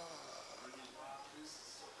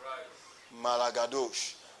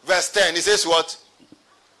 Malagadosh. Verse 10, it says what?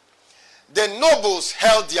 The nobles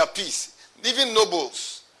held their peace, even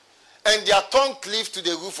nobles, and their tongue cleaved to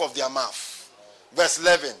the roof of their mouth. Verse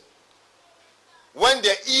 11. When the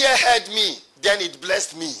ear heard me, then it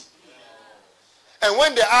blessed me. And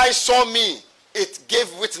when the eye saw me, it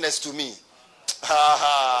gave witness to me.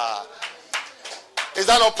 Is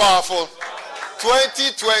that not powerful?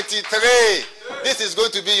 2023. This is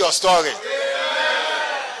going to be your story.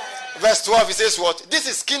 Verse 12, it says what? This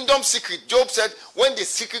is kingdom secret. Job said, when the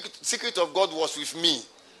secret of God was with me.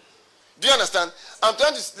 Do you understand? I'm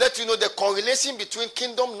trying to let you know the correlation between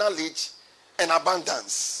kingdom knowledge and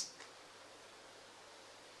abundance.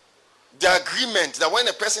 The agreement that when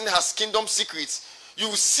a person has kingdom secrets,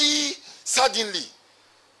 you see suddenly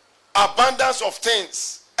abundance of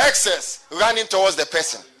things, excess running towards the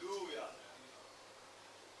person.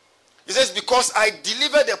 He says, because I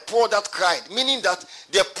delivered the poor that cried, meaning that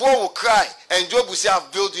the poor will cry and Job will say,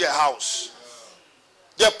 I've built you a house.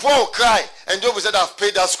 The poor will cry and Job will say, I've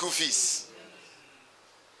paid that school fees.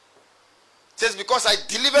 It says, because I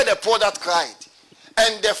delivered the poor that cried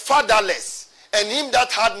and the fatherless and him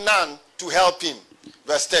that had none to help him.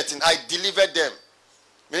 Verse 13, I delivered them,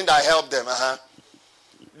 meaning that I helped them.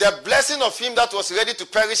 The blessing of him that was ready to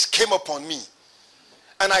perish came upon me,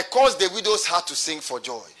 and I caused the widow's heart to sing for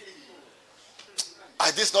joy.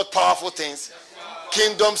 Are these not powerful things?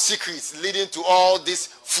 Kingdom secrets leading to all these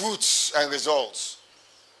fruits and results.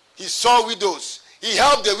 He saw widows. He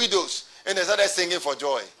helped the widows. And they started singing for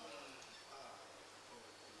joy.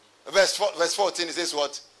 Verse 14, it says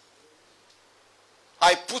what?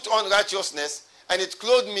 I put on righteousness and it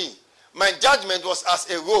clothed me. My judgment was as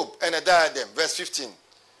a robe and a diadem. Verse 15.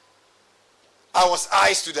 I was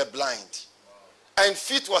eyes to the blind. And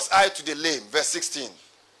feet was I to the lame. Verse 16.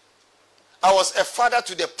 I was a father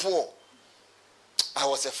to the poor. I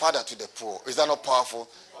was a father to the poor. Is that not powerful?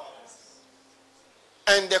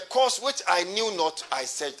 And the cause which I knew not, I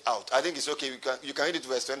set out. I think it's okay. You can read it to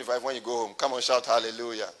verse 25 when you go home. Come on, shout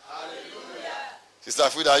hallelujah. Hallelujah. Sister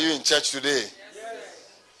Food, are you in church today? Yes.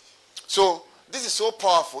 So, this is so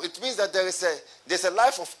powerful. It means that there's a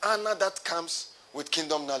life of honor that comes with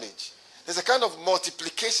kingdom knowledge. There's a kind of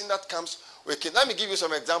multiplication that comes with kingdom. Let me give you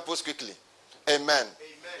some examples quickly. Amen.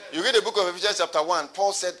 You read the book of Ephesians chapter 1.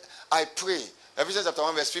 Paul said, I pray. Ephesians chapter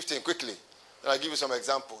 1 verse 15, quickly. Then I'll give you some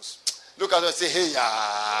examples. Look at it and say, hey ya.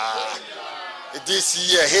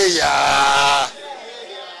 This year, hey ya.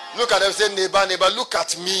 Look at them and say, neighbor, neighbor, look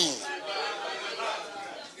at me.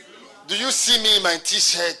 Do you see me in my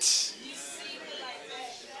t-shirt?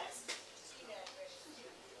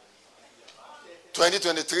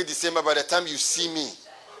 (2023) December, by the time you see me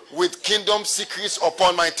with kingdom secrets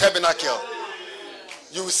upon my tabernacle,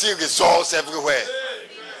 you will see results everywhere.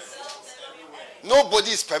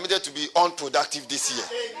 Nobody is permitted to be unproductive this year.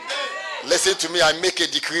 Listen to me, I make a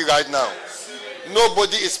decree right now.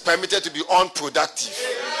 Nobody is permitted to be unproductive.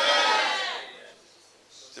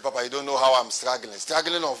 Say, Papa, you don't know how I'm struggling.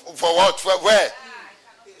 Struggling for what? For where?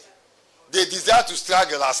 The desire to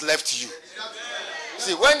struggle has left you.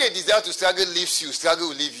 See, when the desire to struggle leaves you, struggle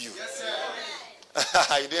will leave you.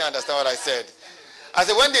 You didn't understand what I said. I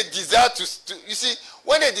said, when the desire you see,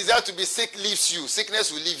 when the desire to be sick leaves you,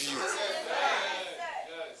 sickness will leave you.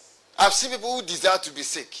 I've seen people who desire to be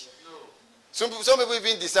sick. Some people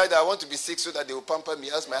even decide I want to be sick so that they will pamper me,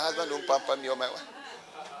 else my husband don't pamper me or my wife.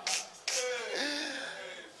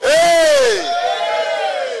 Hey!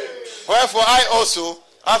 Wherefore I also,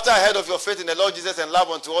 after I heard of your faith in the Lord Jesus and love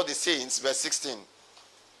unto all the saints, verse 16.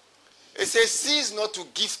 It says, cease not to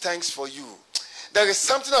give thanks for you. There is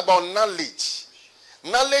something about knowledge.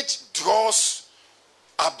 Knowledge draws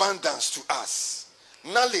abundance to us.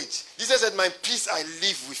 Knowledge. Jesus said, my peace I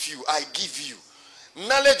live with you. I give you.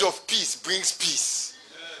 Knowledge of peace brings peace.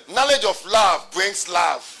 Yes. Knowledge of love brings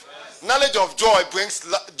love. Yes. Knowledge of joy brings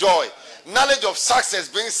joy. Knowledge of success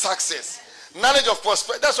brings success. Knowledge of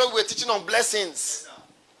prosperity. That's why we're teaching on blessings.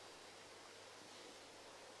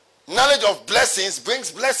 Knowledge of blessings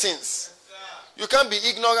brings blessings. You can't be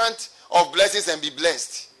ignorant of blessings and be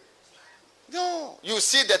blessed. No. You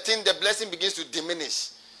see the thing, the blessing begins to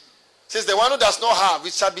diminish. Says the one who does not have,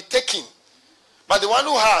 it shall be taken. But the one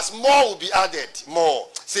who has, more will be added. More.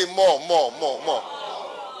 Say more.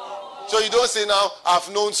 So you don't say now, I've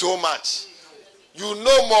known so much. You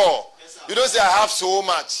know more. You don't say I have so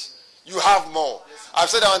much. You have more. I've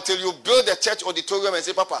said that until you build a church auditorium and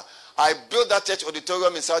say, Papa, I built that church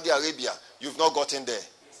auditorium in Saudi Arabia. You've not gotten there.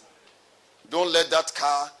 Don't let that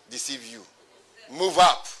car deceive you. Move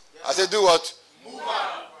up. I said, do what?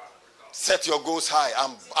 Set your goals high.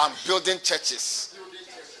 I'm building churches.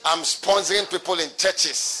 I'm sponsoring people in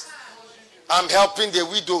churches. I'm helping the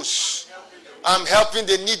widows. I'm helping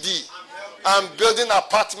the needy. I'm building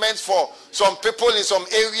apartments for some people in some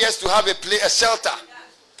areas to have a shelter.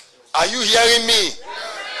 Are you hearing me?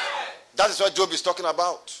 That is what Job is talking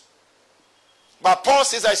about. But Paul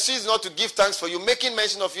says, I cease not to give thanks for you, making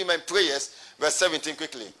mention of him in prayers. Verse 17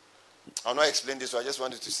 quickly. I'll not explain this, so I just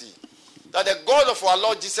wanted to see. That the God of our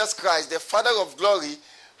Lord Jesus Christ, the Father of glory,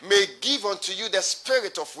 may give unto you the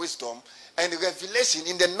spirit of wisdom and revelation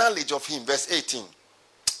in the knowledge of him. Verse 18.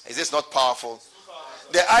 Is this not powerful?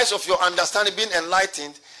 The eyes of your understanding being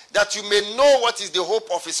enlightened, that you may know what is the hope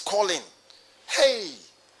of his calling. Hey!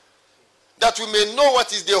 That we may know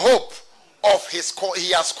what is the hope of his call.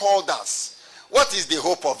 He has called us. What is the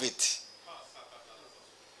hope of it?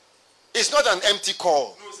 It's not an empty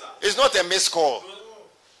call. It's not a missed call.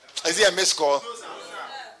 Is it a missed call?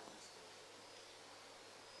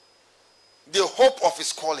 The hope of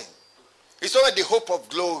his calling. It's already the hope of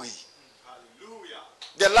glory.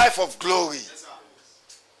 The life of glory.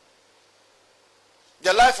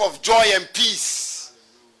 The life of joy and peace.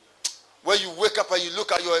 Where you wake up and you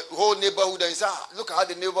look at your whole neighborhood and you say, look at how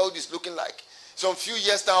the neighborhood is looking like. Some few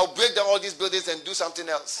years now, I'll break down all these buildings and do something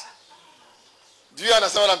else. Do you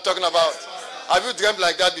understand what I'm talking about? Have you dreamt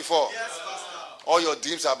like that before? All your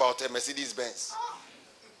dreams are about a Mercedes Benz.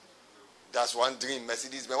 That's one dream,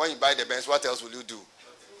 Mercedes Benz. When you buy the Benz, what else will you do?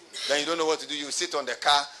 Then you don't know what to do. You sit on the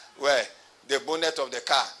car, where the bonnet of the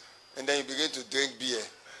car, and then you begin to drink beer.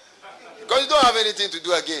 Because you don't have anything to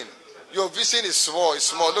do again. Your vision is small. It's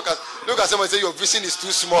small. Look at someone and say, your vision is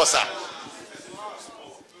too small, sir.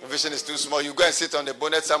 Your vision is too small. You go and sit on the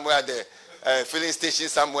bonnet somewhere at the filling station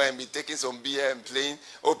somewhere and be taking some beer and playing.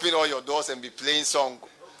 Open all your doors and be playing song.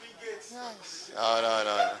 Nice.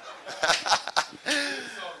 No.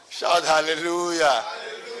 Shout hallelujah. Hallelujah.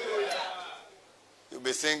 You'll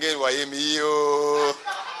be singing Wayemiyo.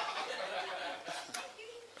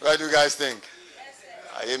 What do you guys think?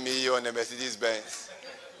 Wayemiyo on the Mercedes Benz.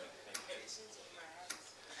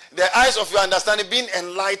 The eyes of your understanding being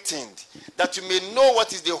enlightened, that you may know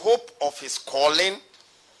what is the hope of his calling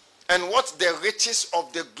and what the riches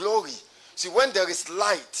of the glory. See, when there is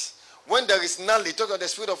light, when there is knowledge, talk about the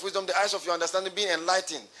spirit of wisdom, the eyes of your understanding being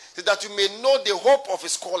enlightened, so that you may know the hope of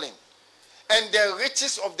his calling and the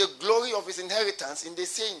riches of the glory of his inheritance in the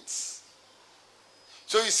saints.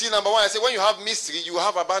 So you see, number one, I said, when you have mystery, you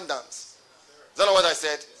have abundance. Is that not what I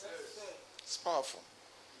said? It's powerful.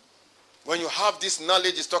 When you have this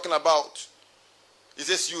knowledge he's talking about, he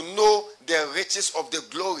says you know the riches of the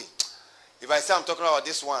glory. If I say I'm talking about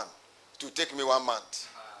this one, it will take me 1 month.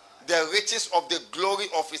 The riches of the glory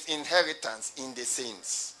of his inheritance in the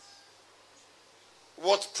saints.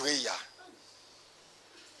 What prayer?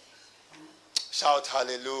 Shout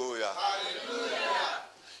hallelujah. Hallelujah.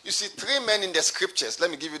 You see, 3 men in the scriptures,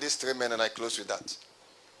 let me give you these 3 men and I close with that,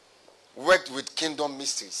 worked with kingdom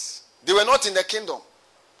mysteries. They were not in the kingdom.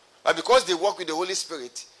 But because they work with the Holy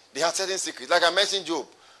Spirit, they had certain secrets. Like I mentioned Job.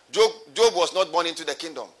 Job was not born into the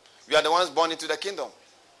kingdom. We are the ones born into the kingdom.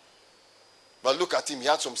 But look at him. He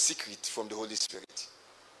had some secret from the Holy Spirit.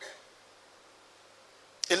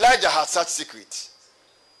 Elijah had such secret.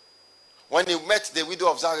 When he met the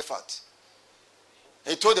widow of Zarephath,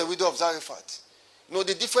 he told the widow of Zarephath, the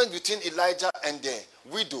difference between Elijah and the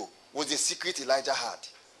widow was the secret Elijah had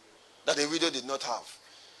that the widow did not have.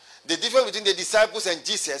 The difference between the disciples and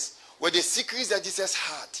Jesus were the secrets that Jesus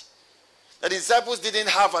had, that the disciples didn't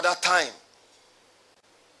have at that time.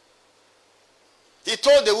 He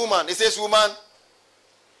told the woman, he says, woman,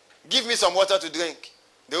 give me some water to drink.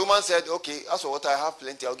 The woman said, okay, as for water, I have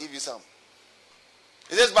plenty, I'll give you some.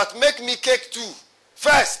 He says, but make me cake too.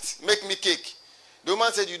 First, make me cake. The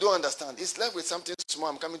woman said, you don't understand. It's left with something small.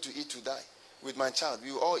 I'm coming to eat to die with my child.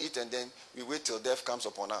 We will all eat and then we wait till death comes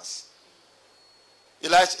upon us.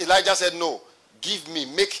 Elijah said, no, give me,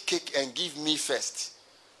 make cake and give me first.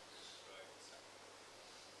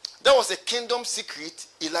 That was a kingdom secret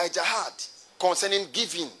Elijah had concerning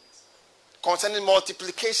giving, concerning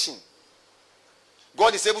multiplication.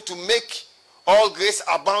 God is able to make all grace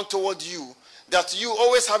abound toward you, that you,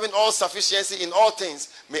 always having all sufficiency in all things,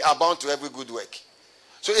 may abound to every good work.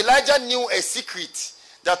 So Elijah knew a secret,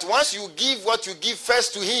 that once you give what you give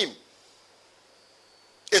first to him,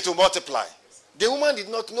 it will multiply. The woman did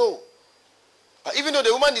not know. But even though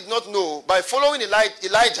the woman did not know, by following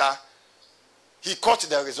Elijah, he caught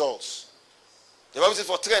the results. The Bible says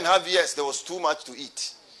for 3.5 years, there was too much to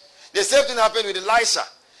eat. The same thing happened with Elisha.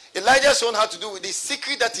 Elijah's son had to do with the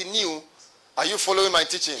secret that he knew. Are you following my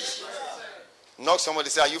teachings? Knock somebody,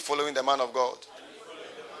 say, are you following the man of God?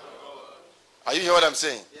 Are you hearing what I'm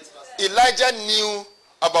saying? Elijah knew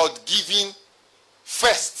about giving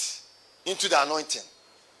first into the anointing.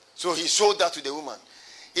 So he showed that to the woman.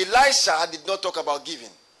 Elisha did not talk about giving.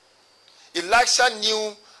 Elisha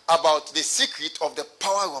knew about the secret of the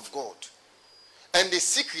power of God and the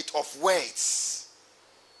secret of words.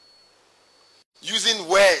 Using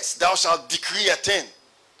words, thou shalt decree a thing.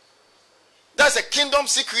 That's a kingdom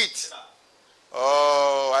secret.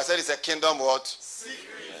 Oh, I said it's a kingdom what? Secret.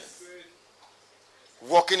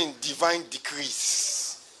 Walking in divine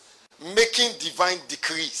decrees. Making divine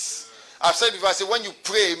decrees. I've said before, I say when you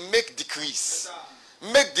pray, make decrees.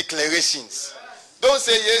 Make declarations. Don't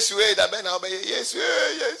say yes, yes,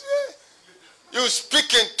 yes. You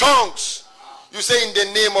speak in tongues. You say in the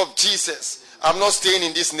name of Jesus, I'm not staying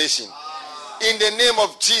in this nation. In the name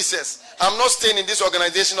of Jesus, I'm not staying in this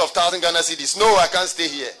organization of 1,000 Ghana cities. No, I can't stay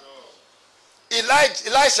here.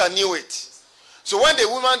 Elisha knew it. So when the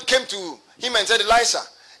woman came to him and said, Elisha,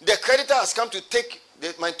 the creditor has come to take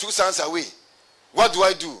my 2 sons away. What do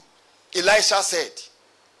I do? Elisha said,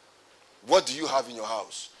 what do you have in your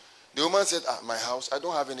house? The woman said, my house, I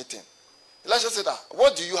don't have anything. Elisha said,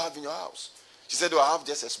 what do you have in your house? She said, I have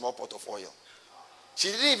just a small pot of oil. She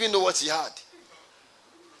didn't even know what she had.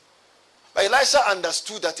 But Elisha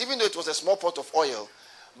understood that even though it was a small pot of oil,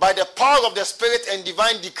 by the power of the Spirit and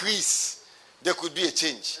divine decrees, there could be a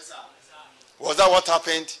change. Yes, was that what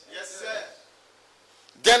happened? Yes, sir.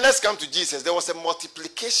 Then let's come to Jesus. There was a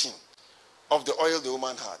multiplication of the oil the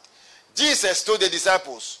woman had. Jesus told the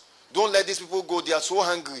disciples, don't let these people go. They are so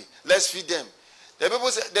hungry. Let's feed them. The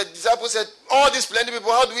disciples said, all these plenty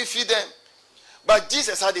people, how do we feed them? But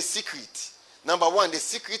Jesus had a secret. Number one, the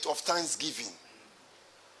secret of thanksgiving.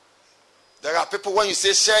 There are people, when you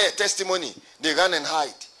say share a testimony, they run and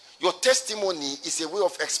hide. Your testimony is a way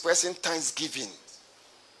of expressing thanksgiving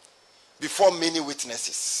before many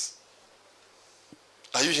witnesses.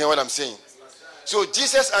 Are you hearing what I'm saying? So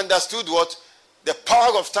Jesus understood what? The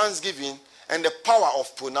power of thanksgiving and the power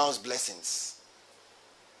of pronounced blessings.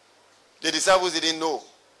 The disciples didn't know.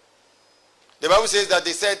 The Bible says that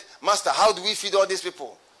they said, Master, how do we feed all these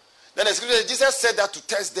people? Then the scripture says, Jesus said that to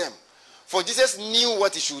test them. For Jesus knew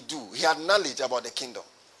what he should do. He had knowledge about the kingdom.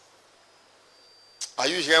 Are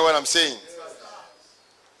you hearing what I'm saying?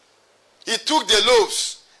 He took the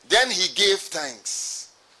loaves. Then he gave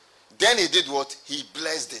thanks. Then he did what? He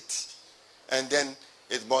blessed it. And then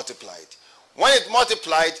it multiplied. When it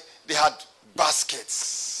multiplied, they had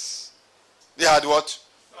baskets. They had what?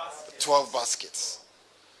 12 baskets.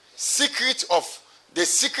 The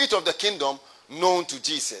secret of the kingdom known to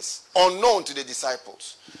Jesus, unknown to the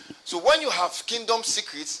disciples. So when you have kingdom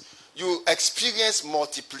secrets, you experience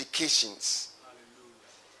multiplications.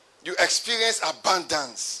 You experience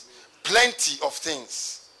abundance, plenty of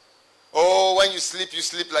things. Oh, when you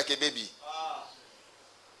sleep like a baby.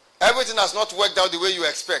 Everything has not worked out the way you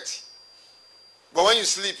expect. But when you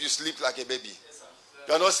sleep like a baby.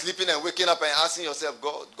 You are not sleeping and waking up and asking yourself,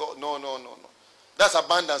 God, no. That's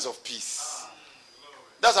abundance of peace.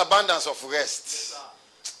 That's abundance of rest.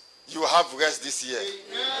 You have rest this year.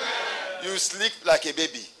 You sleep like a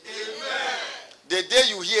baby. The day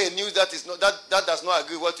you hear a news that does not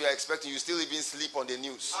agree with what you are expecting, you still even sleep on the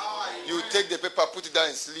news. You take the paper, put it down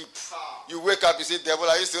and sleep. You wake up, you say, devil,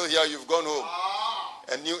 are you still here? You've gone home.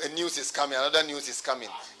 A news is coming. Another news is coming.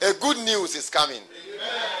 A good news is coming.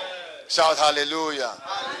 Shout hallelujah.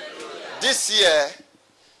 Hallelujah. This year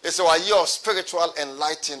is our year of spiritual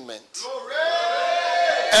enlightenment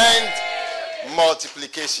and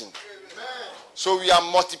multiplication. So we are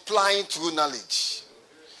multiplying through knowledge.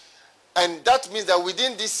 And that means that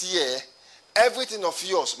within this year, everything of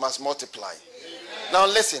yours must multiply. Now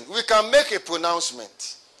listen, we can make a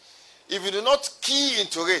pronouncement. If you do not key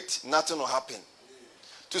into it, nothing will happen.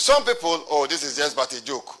 To some people, oh, this is just but a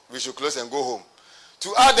joke. We should close and go home.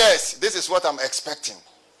 To others, this is what I'm expecting.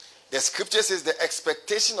 The scripture says the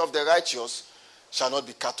expectation of the righteous shall not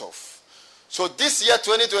be cut off. So this year,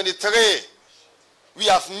 2023, we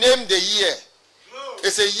have named the year.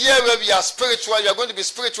 It's a year where we are spiritual. You are going to be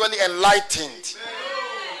spiritually enlightened.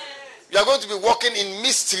 You are going to be walking in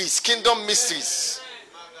mysteries, kingdom mysteries.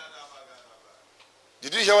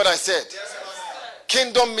 Did you hear what I said?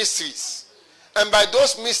 Kingdom mysteries. And by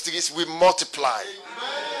those mysteries, we multiply.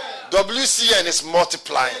 WCN is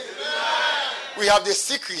multiplying. We have the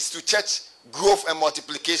secrets to church growth and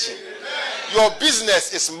multiplication. Your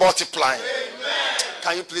business is multiplying.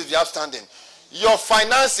 Can you please be upstanding? Your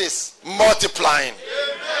finances multiplying.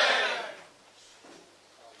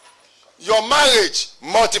 Your marriage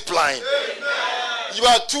multiplying. You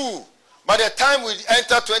are two. By the time we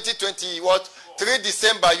enter 2023, 3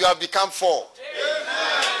 December, you have become 4.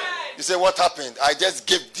 You say, what happened? I just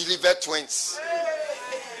delivered twins.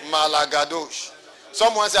 Malagadosh.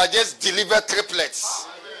 Someone said, I just delivered triplets.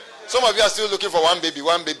 Some of you are still looking for one baby.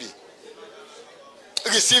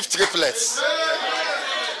 Receive triplets.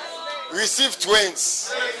 Receive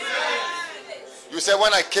twins. You say,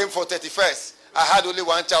 when I came for 31st, I had only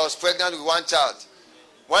one child. I was pregnant with one child.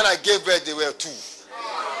 When I gave birth, they were 2.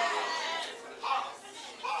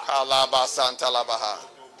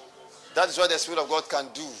 That is what the Spirit of God can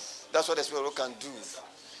do. That's what the Spirit of God can do.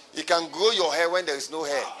 He can grow your hair when there is no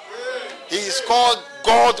hair. He is called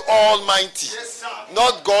God Almighty,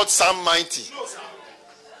 not God Some Mighty.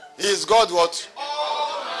 He is God what?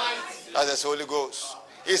 Almighty. That's the Holy Ghost.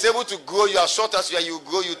 He is able to grow you as short as you are. He will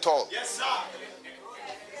grow you tall. Yes, sir.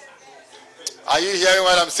 Are you hearing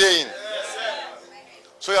what I'm saying? Yes, sir.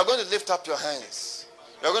 So you are going to lift up your hands.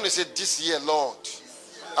 You are going to say, this year, Lord,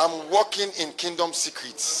 I'm walking in kingdom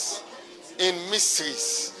secrets, in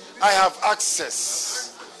mysteries. I have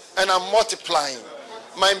access and I'm multiplying.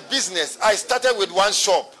 My business, I started with 1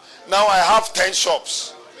 shop. Now I have 10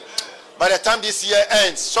 shops. By the time this year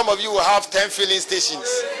ends, some of you will have 10 filling stations.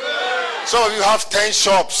 Some of you have 10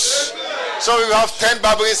 shops. Some of you have 10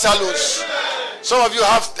 barbering salons. Some of you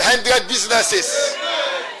have 100 businesses.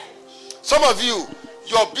 Some of you,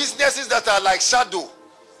 your businesses that are like shadow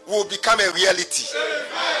will become a reality.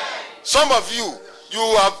 Some of you,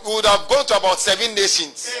 would have gone to about 7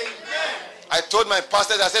 nations. I told my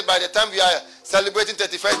pastors, I said, by the time we are celebrating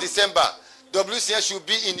 31st December, WCN should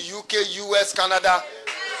be in UK, US, Canada,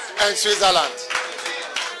 and Switzerland.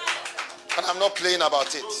 And I'm not playing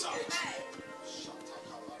about it.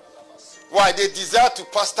 Why? The desire to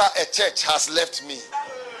pastor a church has left me.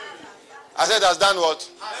 I said, has done what?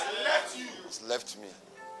 Has left you. It's left me.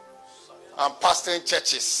 I'm pastoring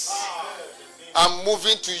churches. I'm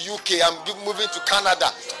moving to UK. I'm moving to Canada.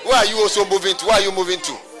 Where are you also moving to? Where are you moving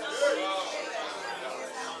to?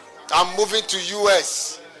 I'm moving to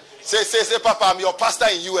US. Say, Papa, I'm your pastor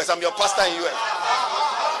in US. I'm your pastor in US.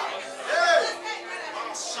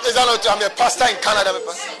 Is that not true? I'm a pastor in Canada.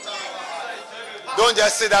 Don't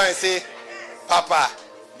just sit down and say, Papa,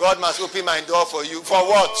 God must open my door for you. For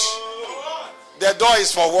what? The door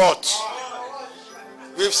is for what?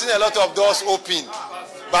 We've seen a lot of doors open,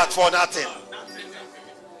 but for nothing.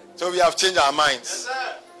 So we have changed our minds.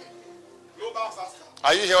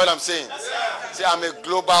 Are you hearing what I'm saying? Say, I'm a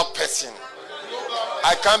global person.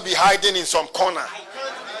 I can't be hiding in some corner.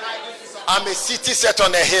 I'm a city set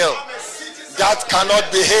on a hill that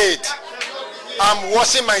cannot be hid. I'm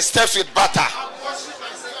washing my steps with butter.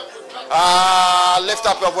 Lift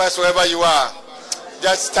up your voice wherever you are.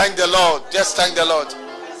 Just thank the Lord. Just thank the Lord.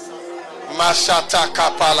 Mashata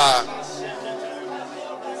kapala.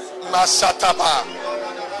 Mashataba.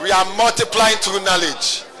 We are multiplying through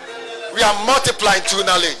knowledge. We are multiplying through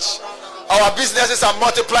knowledge. Our businesses are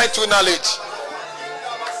multiplying through knowledge.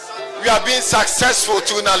 We are being successful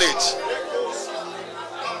through knowledge.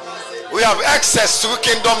 We have access to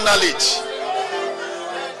kingdom knowledge.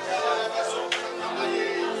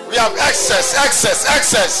 We have access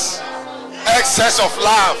of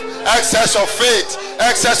love, access of faith,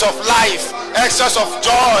 access of life, access of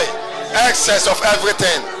joy, access of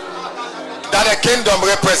everything that a kingdom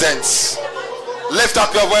represents. Lift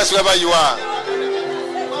up your voice wherever you are.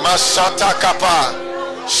 Mashata kapa,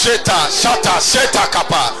 sheta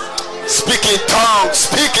kapa. Speak in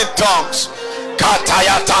tongues.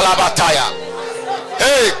 Kataya talabataya.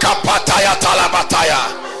 Hey, kapataya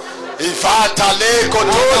talabataya. Ivata le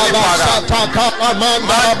kotoli para.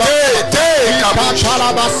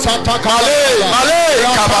 Male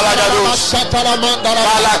kabalagados.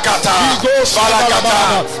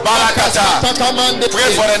 Balakata. Pray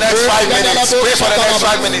for the next 5 minutes.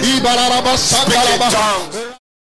 Speak in tongues.